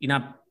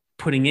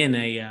putting in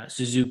a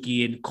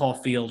Suzuki and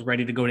Caulfield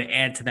ready to go to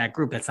add to that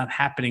group. That's not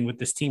happening with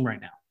this team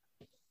right now.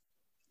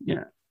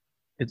 Yeah.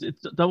 It's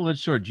a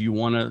double-edged sword. Do you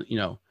want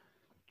to,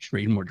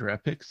 trade more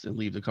draft picks and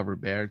leave the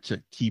cupboard bare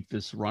to keep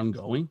this run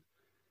going?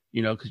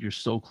 Because you're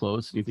so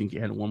close and you think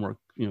you had one more,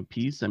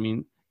 piece. I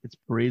mean, it's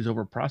parades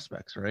over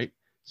prospects, right?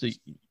 So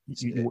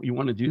you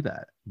want to do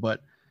that,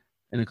 but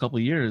in a couple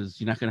of years,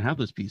 you're not going to have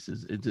those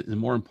pieces. It's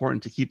more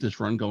important to keep this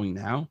run going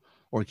now,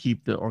 or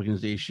keep the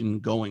organization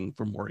going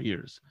for more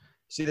years.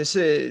 See, this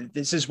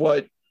is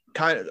what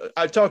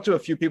I've talked to a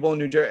few people in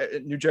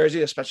New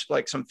Jersey, especially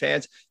like some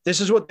fans. This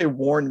is what they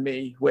warned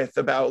me with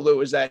about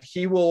Lou, is that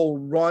he will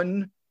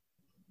run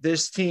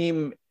this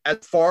team as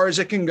far as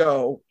it can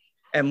go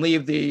and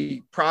leave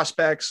the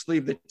prospects,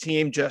 leave the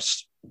team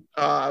just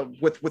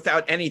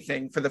without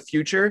anything for the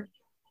future,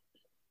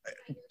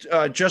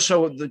 just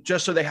so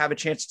they have a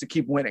chance to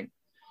keep winning.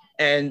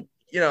 And,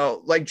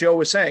 like Joe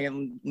was saying,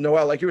 and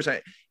Noel, like you were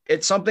saying,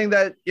 it's something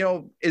that,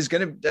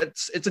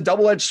 it's a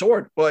double-edged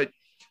sword, but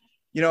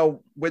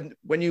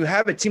when you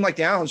have a team like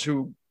the Islanders,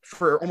 who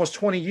for almost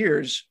 20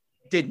 years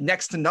did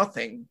next to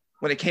nothing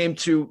when it came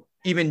to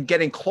even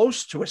getting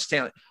close to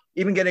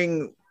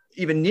getting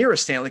near a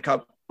Stanley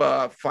Cup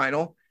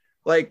final,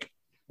 like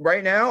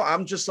right now,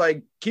 I'm just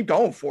like, keep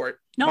going for it.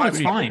 No,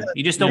 it's fine.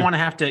 You just don't want to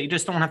have to. You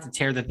just don't have to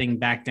tear the thing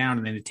back down,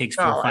 and then it takes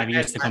 4 or 5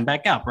 years to come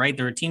back up. Right?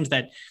 There are teams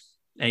that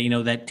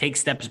that take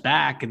steps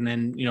back and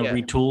then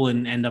retool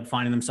and end up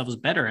finding themselves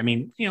better. I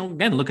mean,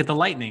 again, look at the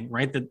Lightning.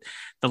 Right?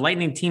 The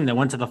Lightning team that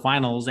went to the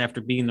finals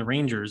after beating the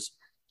Rangers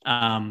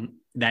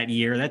that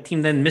year. That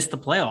team then missed the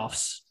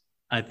playoffs.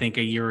 I think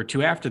a year or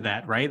two after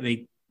that.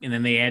 Right? and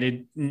then they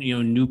added,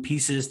 new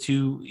pieces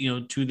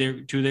to, to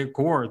their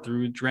core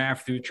through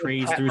draft, through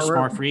trades, through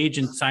smart free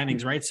agent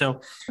signings, right?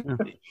 So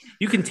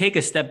you can take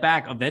a step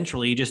back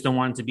eventually. You just don't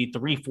want it to be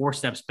 3-4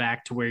 steps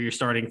back to where you're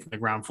starting from the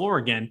ground floor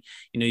again.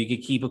 You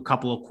could keep a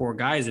couple of core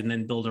guys and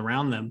then build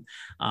around them,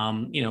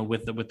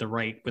 with the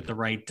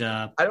right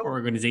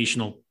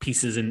organizational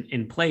pieces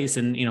in place,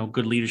 and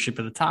good leadership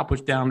at the top,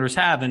 which the Islanders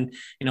have. And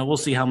we'll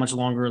see how much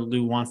longer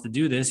Lou wants to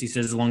do this. He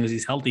says as long as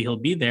he's healthy, he'll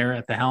be there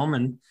at the helm.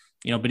 And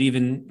but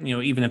even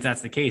if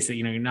that's the case, that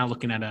you're not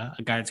looking at a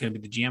guy that's going to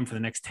be the GM for the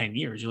next 10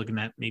 years. You're looking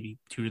at maybe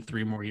 2 to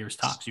 3 more years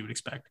tops, you would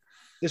expect.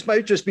 This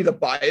might just be the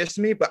bias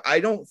to me, but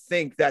I don't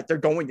think that they're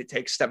going to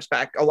take steps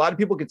back. A lot of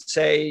people could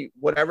say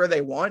whatever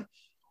they want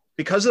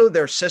because of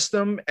their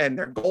system and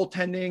their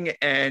goaltending,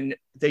 and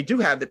they do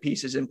have the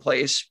pieces in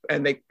place.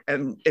 And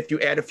if you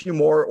add a few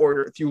more,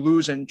 or if you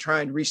lose and try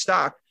and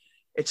restock,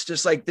 it's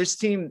just like this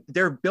team,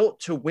 they're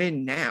built to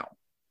win now.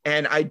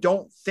 And I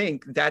don't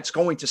think that's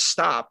going to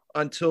stop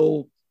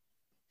until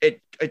it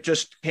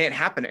just can't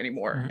happen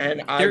anymore.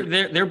 And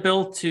they're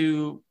built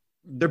to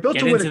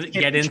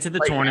get into the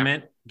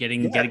tournament, get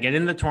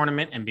in the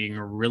tournament and being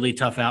really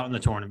tough out in the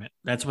tournament.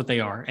 That's what they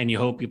are. And you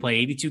hope you play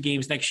 82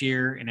 games next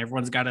year, and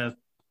everyone's got to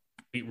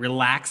be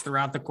relaxed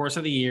throughout the course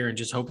of the year and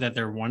just hope that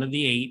they're one of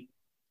the 8.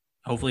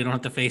 Hopefully you don't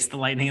have to face the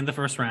Lightning in the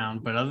first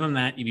round, but other than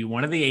that, you be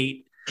one of the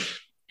 8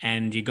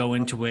 and you go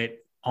into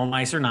it home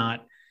ice or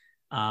not.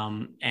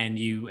 And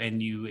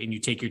you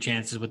take your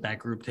chances with that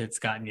group that's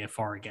gotten you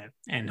far again.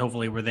 And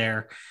hopefully we're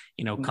there,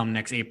 come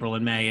next April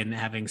and May and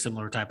having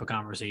similar type of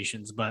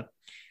conversations. But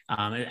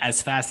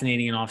as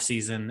fascinating an off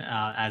season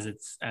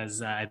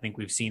as I think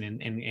we've seen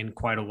in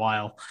quite a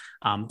while,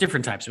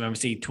 different types. So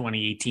obviously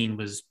 2018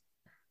 was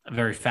a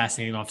very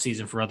fascinating off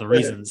season for other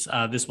reasons.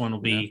 This one will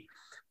be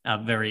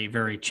very,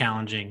 very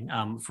challenging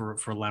for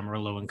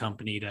Lamoriello and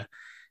company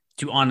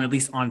to on, at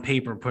least on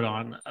paper, put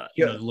on,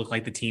 look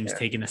like the team's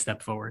taking a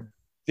step forward.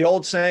 The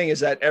old saying is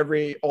that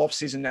every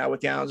offseason now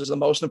with the Islanders is the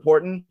most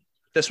important.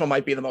 This one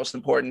might be the most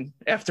important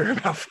after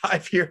about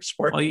 5 years.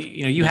 Well,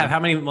 you have how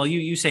many? Well,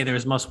 you say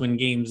there's must-win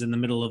games in the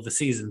middle of the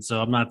season,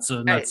 so I'm not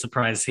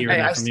surprised hearing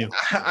that from you.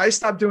 I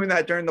stopped doing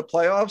that during the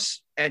playoffs,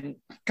 and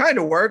kind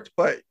of worked,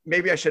 but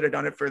maybe I should have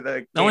done it for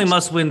the only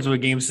must-wins were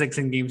Game 6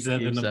 and Game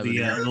 7 of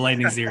the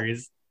Lightning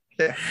series.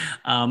 Yeah.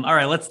 All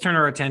right, let's turn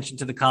our attention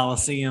to the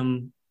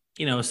Coliseum.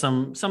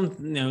 Some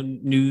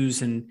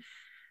news and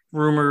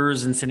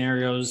rumors and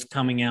scenarios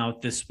coming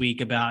out this week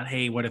about,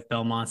 hey, what if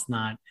Belmont's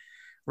not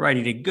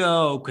ready to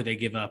go? Could they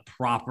give a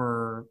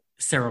proper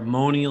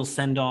ceremonial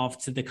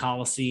send-off to the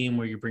Coliseum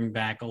where you bring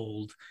back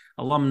old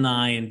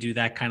alumni and do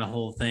that kind of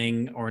whole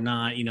thing or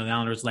not? The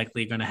Islanders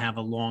likely going to have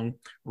a long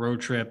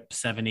road trip,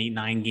 7, 8,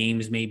 9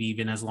 games, maybe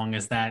even as long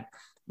as that.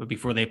 But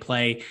before they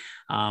play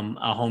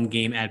a home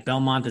game at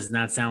Belmont, does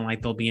not sound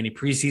like there'll be any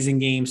preseason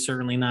games.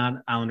 Certainly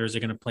not. Islanders are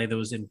going to play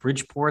those in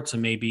Bridgeport. So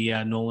maybe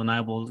Noel and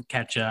I will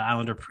catch an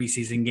Islander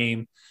preseason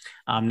game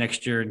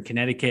next year in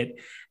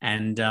Connecticut.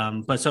 And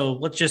but so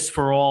let's just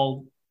for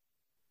all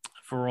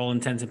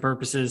intents and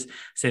purposes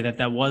say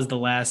that was the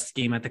last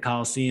game at the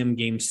Coliseum,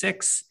 Game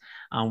 6,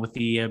 with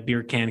the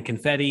beer can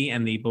confetti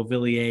and the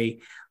Beauvillier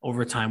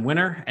overtime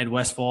winner. Ed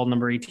Westfall,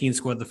 number 18,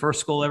 scored the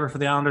first goal ever for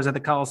the Islanders at the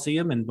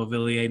Coliseum, and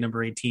Beauvillier,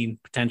 number 18,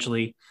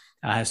 potentially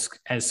has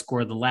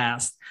scored the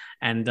last.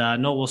 And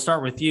Noel, we'll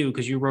start with you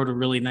because you wrote a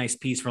really nice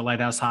piece for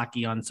Lighthouse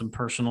Hockey on some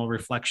personal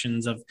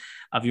reflections of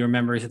your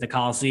memories at the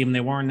Coliseum. They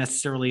weren't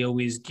necessarily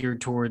always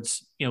geared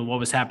towards what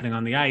was happening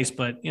on the ice,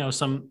 but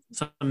some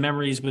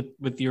memories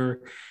with your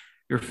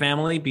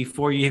family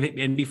before you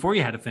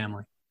had a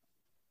family.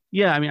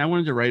 Yeah, I mean, I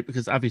wanted to write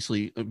because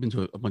obviously I've been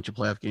to a bunch of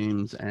playoff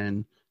games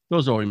and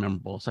those are all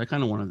memorable. So I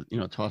kind of wanted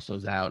to, toss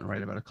those out and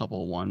write about a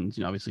couple of ones.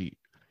 Obviously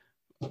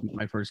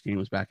my first game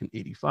was back in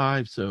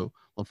 85. So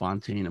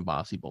LaFontaine and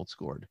Bossy both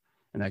scored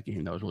in that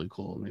game. That was really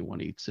cool. And they won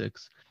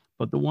 8-6.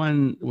 But the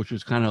one which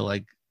was kind of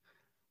like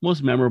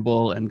most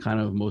memorable and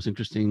kind of most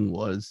interesting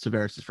was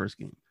Tavares' first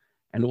game.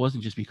 And it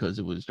wasn't just because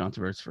it was John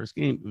Tavares' first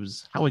game. It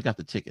was how he got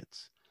the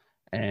tickets.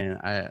 And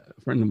a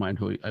friend of mine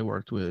who I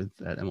worked with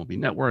at MLB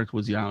Network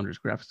was the Islanders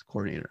graphics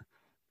coordinator,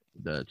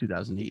 the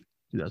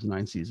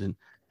 2008-2009 season,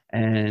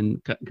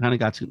 and kind of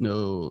got to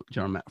know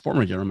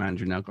former general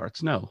manager, now Garth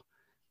Snow,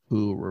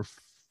 who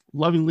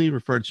lovingly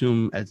referred to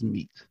him as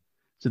Meat.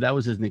 So that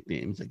was his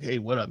nickname. He's like, hey,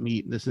 what up,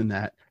 Meat? This and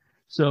that.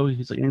 So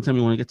he's like, anytime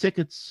you want to get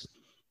tickets,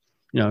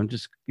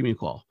 just give me a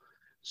call.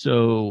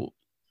 So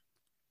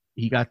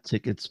he got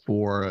tickets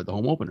for the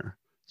home opener.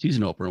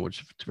 Season opener,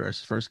 which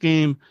Tavares' first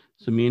game.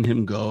 So me and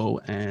him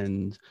go,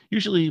 and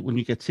usually when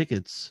you get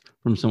tickets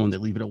from someone, they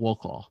leave it at will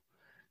call.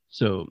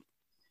 So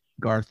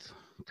Garth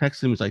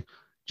texted him, he's like,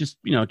 just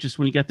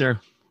when you get there,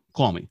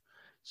 call me.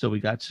 So we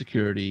got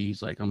security.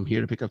 He's like, I'm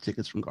here to pick up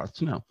tickets from Garth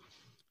Snow.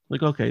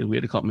 Like, okay, we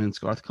had a couple minutes.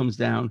 Garth comes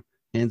down,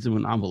 hands him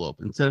an envelope.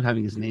 Instead of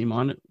having his name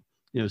on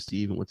it,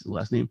 Steve, and what's his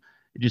last name?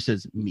 It just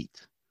says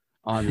Meat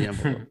on the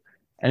envelope.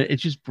 And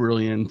it's just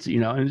brilliant,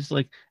 and it's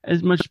like,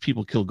 as much as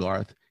people kill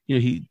Garth,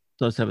 he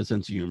does have a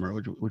sense of humor,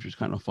 which was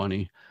kind of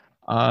funny.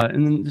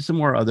 And then there's some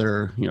more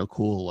other,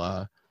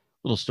 cool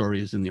little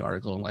stories in the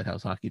article on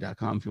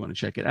lighthousehockey.com if you want to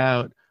check it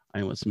out.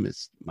 I almost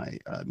missed my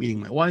meeting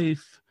my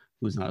wife,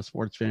 who's not a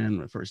sports fan,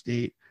 my first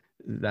date.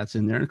 That's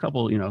in there, and a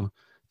couple,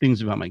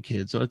 things about my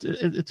kids. So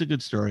it's a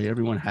good story.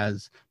 Everyone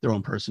has their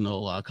own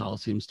personal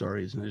Coliseum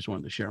stories, and I just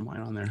wanted to share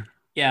mine on there.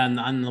 Yeah, and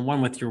on the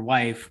one with your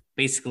wife,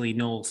 basically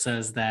Noel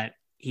says that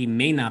he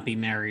may not be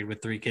married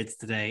with 3 kids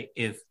today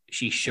if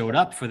she showed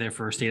up for their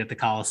first date at the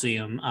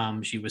Coliseum.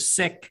 She was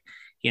sick.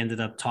 He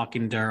ended up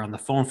talking to her on the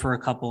phone for a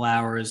couple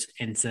hours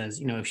and says,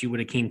 if she would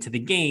have came to the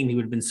game, he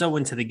would have been so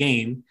into the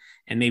game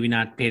and maybe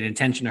not paid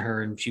attention to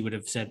her. And she would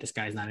have said, this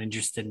guy's not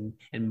interested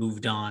and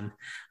moved on.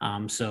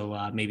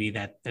 So maybe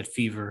that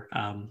fever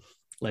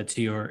led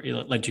to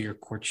your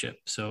courtship.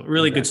 So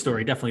really good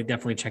story.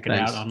 Definitely check it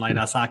out on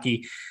Lighthouse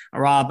Hockey.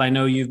 Rob, I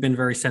know you've been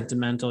very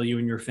sentimental, you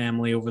and your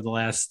family, over the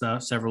last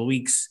several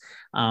weeks.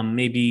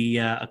 Maybe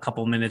a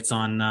couple minutes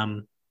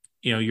on,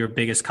 your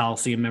biggest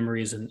Coliseum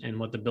memories and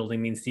what the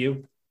building means to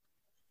you.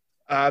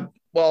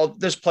 Well,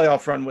 this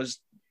playoff run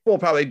will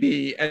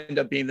probably end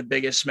up being the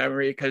biggest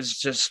memory, because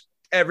just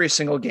every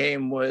single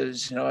game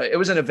was, it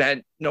was an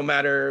event, no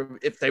matter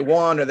if they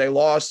won or they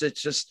lost.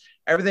 It's just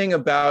everything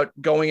about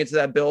going into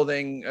that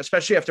building,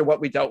 especially after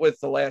what we dealt with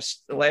the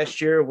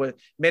last year,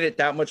 made it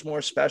that much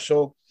more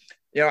special.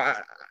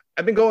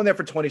 I've been going there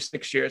for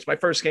 26 years. My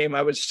first game,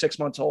 I was 6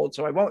 months old.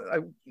 So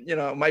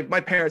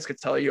my parents could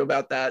tell you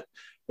about that.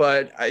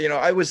 But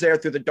I was there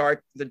through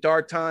the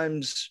dark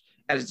times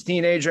as a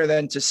teenager.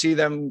 Then to see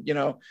them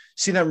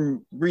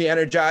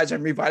re-energize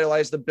and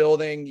revitalize the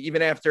building,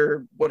 even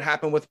after what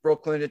happened with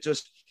Brooklyn, it's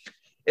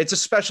a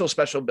special,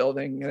 special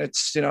building, and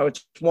it's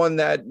one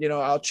that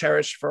I'll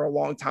cherish for a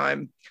long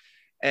time.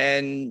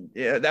 And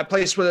that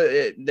place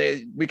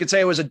we could say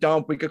it was a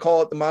dump. We could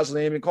call it the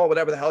mausoleum. You can call it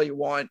whatever the hell you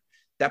want.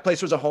 That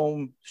place was a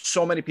home.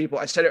 So many people.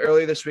 I said it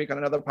earlier this week on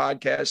another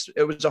podcast.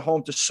 It was a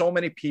home to so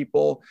many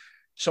people.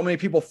 So many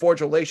people forged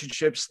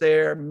relationships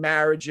there,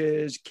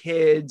 marriages,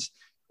 kids.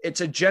 It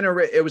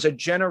was a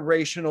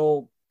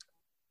generational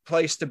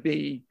place to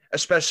be,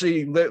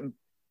 especially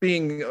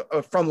being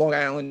from Long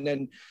Island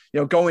and,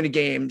 going to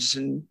games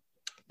and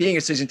being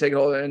a season ticket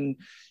holder. And,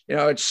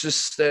 it's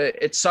just,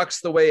 it sucks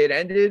the way it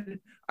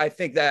ended. I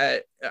think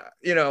that,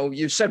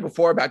 you said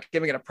before about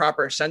giving it a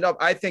proper send off.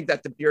 I think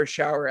that the beer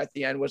shower at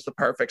the end was the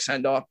perfect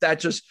send off.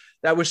 That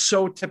was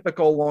so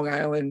typical Long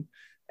Island.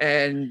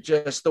 And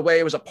just the way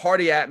it was a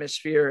party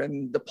atmosphere,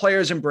 and the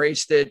players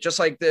embraced it, just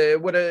like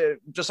it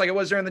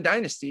was during the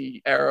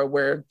Dynasty era,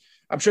 where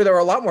I'm sure there were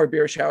a lot more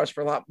beer showers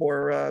for a lot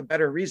more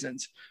better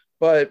reasons.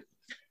 But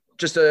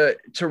just a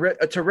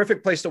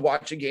terrific place to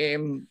watch a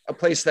game, a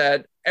place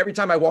that every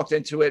time I walked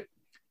into it,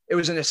 it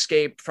was an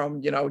escape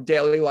from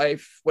daily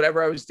life,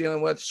 whatever I was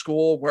dealing with,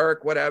 school,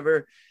 work,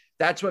 whatever.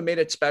 That's what made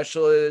it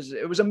special.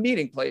 It was a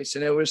meeting place,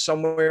 and it was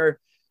somewhere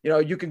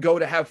you could go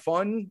to have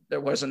fun. There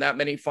wasn't that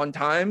many fun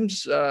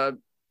times,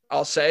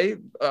 I'll say,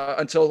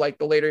 until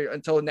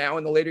now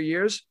in the later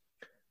years.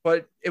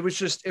 But it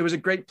was a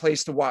great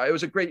place to watch. It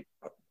was a great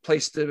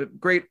place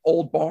great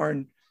old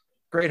barn,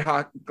 great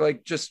hockey. I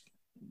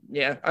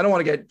don't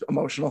want to get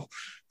emotional.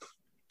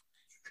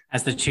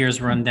 As the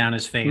tears run down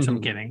his face, I'm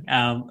kidding.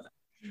 I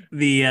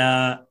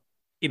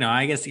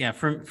guess, yeah,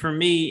 for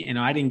me,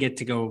 I didn't get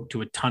to go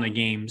to a ton of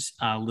games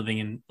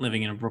living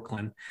in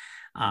Brooklyn.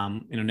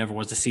 Never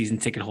was a season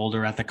ticket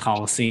holder at the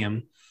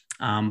Coliseum.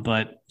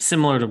 But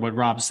similar to what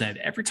Rob said,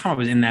 every time I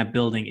was in that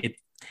building,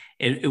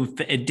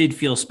 it did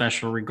feel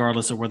special,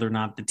 regardless of whether or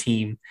not the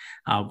team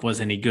was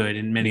any good.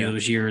 In many of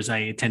those years I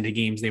attended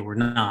games, they were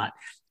not,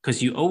 because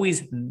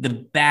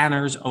the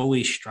banners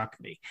always struck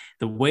me.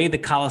 The way the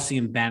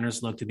Coliseum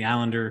banners looked, the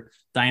Islander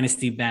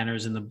Dynasty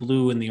banners in the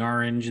blue and the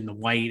orange and the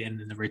white and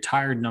the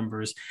retired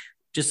numbers,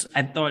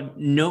 I thought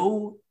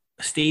no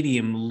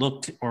stadium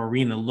or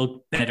arena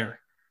looked better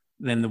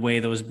than the way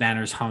those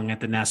banners hung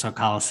at the Nassau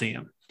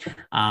Coliseum.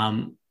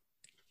 Some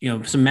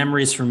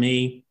memories for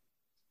me,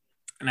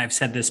 and I've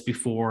said this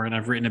before, and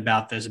I've written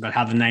about this, about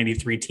how the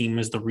 93 team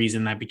was the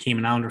reason I became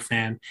an Islander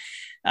fan.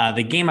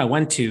 The game I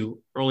went to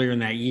earlier in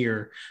that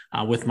year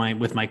with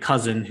my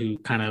cousin, who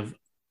kind of,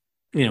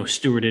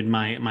 stewarded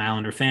my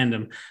Islander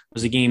fandom,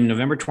 was a game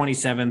November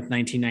 27th,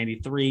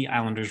 1993,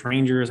 Islanders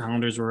Rangers.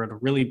 Islanders were at a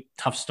really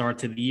tough start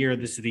to the year.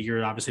 This is the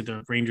year, obviously,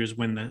 the Rangers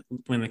win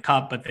the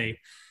cup, but they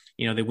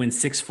win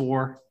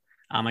 6-4.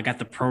 I got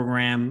the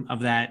program of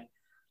that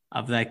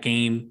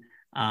game.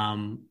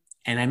 And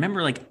I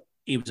remember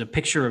it was a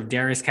picture of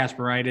Darius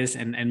Kasparaitis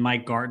and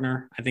Mike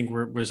Gartner, I think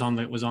was on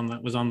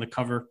the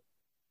cover.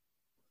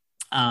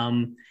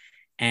 And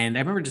I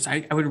remember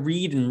I would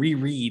read and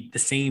reread the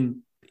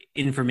same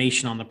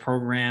information on the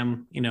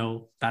program,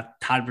 about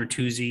Todd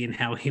Bertuzzi and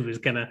how he was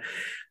going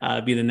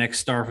to be the next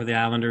star for the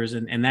Islanders.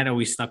 And that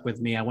always stuck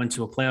with me. I went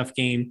to a playoff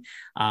game.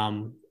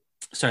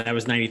 That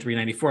was 93,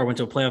 94. I went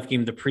to a playoff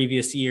game the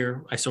previous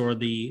year. I saw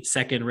the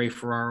second Ray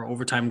Ferraro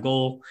overtime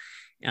goal.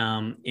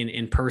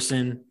 in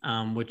person,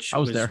 which I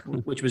was there.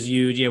 Which was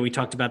huge. Yeah, we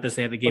talked about this.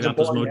 They gave out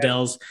those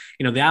Modell's.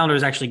 You know, the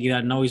Islanders actually gave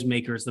out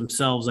noisemakers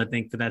themselves. I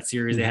think for that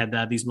series, they had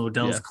these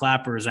Modell's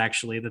clappers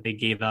actually that they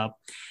gave up.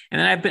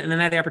 And then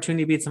I had the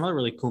opportunity to be at some other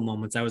really cool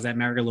moments. I was at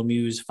Mario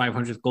Lemieux's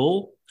 500th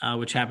goal,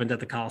 which happened at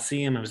the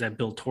Coliseum. I was at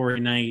Bill Torrey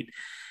night,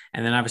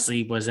 and then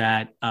obviously was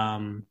at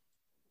the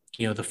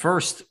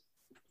first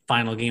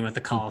final game at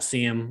the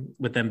Coliseum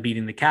with them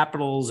beating the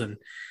Capitals, and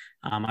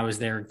I was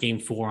there game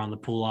 4 on the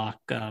Pulak.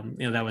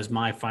 That was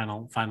my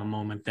final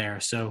moment there.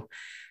 So,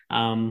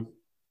 I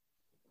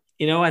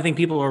think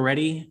people are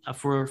ready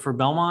for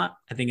Belmont.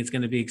 I think it's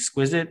going to be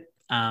exquisite.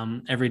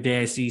 Every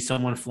day I see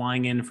someone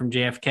flying in from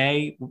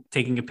JFK,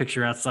 taking a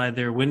picture outside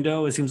their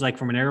window. It seems like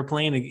from an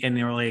airplane, and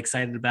they're really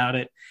excited about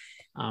it.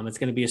 It's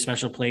going to be a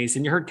special place.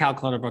 And you heard Cal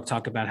Clutterbuck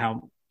talk about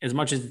how, as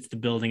much as it's the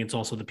building, it's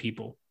also the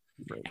people.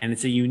 Right. And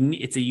it's a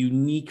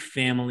unique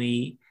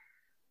family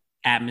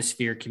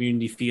atmosphere,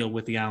 community feel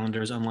with the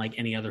Islanders, unlike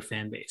any other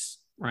fan base,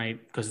 right?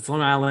 Because it's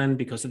Long Island,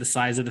 because of the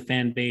size of the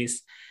fan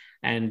base.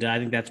 And I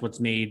think that's what's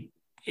made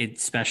it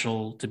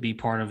special to be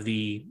part of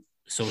the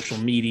social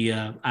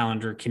media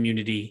Islander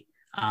community.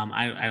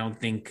 I don't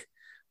think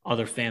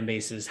other fan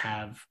bases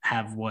have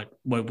what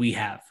we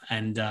have.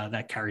 And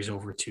that carries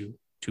over to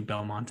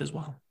Belmont as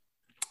well.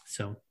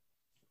 So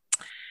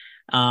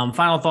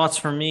final thoughts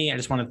from me. I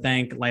just want to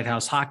thank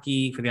Lighthouse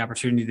Hockey for the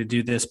opportunity to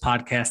do this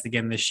podcast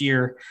again this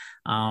year.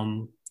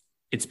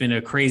 It's been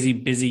a crazy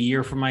busy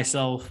year for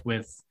myself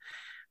with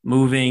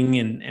moving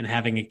and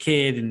having a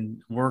kid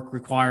and work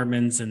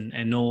requirements, and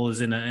Noel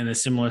is in a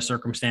similar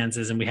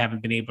circumstances, and we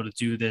haven't been able to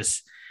do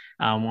this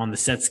on the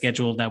set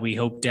schedule that we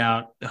hoped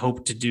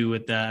to do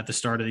at the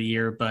start of the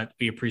year, but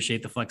we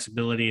appreciate the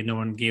flexibility, and no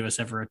one gave us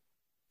ever a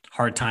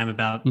hard time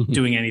about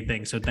doing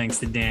anything. So thanks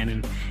to Dan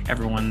and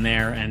everyone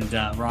there, and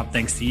Rob,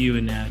 thanks to you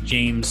and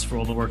James for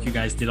all the work you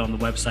guys did on the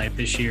website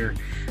this year,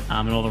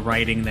 and all the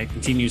writing that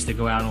continues to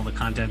go out, and all the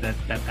content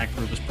that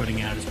group is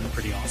putting out has been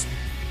pretty awesome.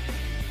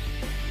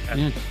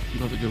 Yeah,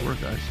 keep up the good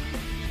work, guys.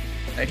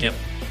 Thank you.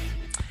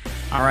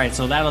 All right,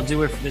 so that'll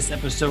do it for this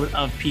episode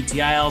of PT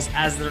Isles.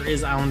 As there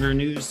is Islander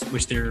news,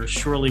 which there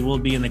surely will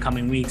be in the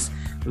coming weeks,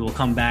 we will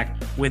come back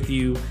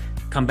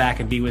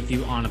and be with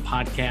you on a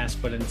podcast.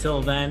 But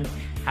until then,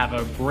 have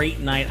a great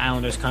night,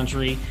 Islanders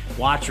country.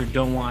 Watch or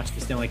don't watch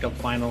the Stanley Cup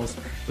Finals.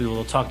 We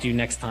will talk to you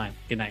next time.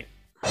 Good night.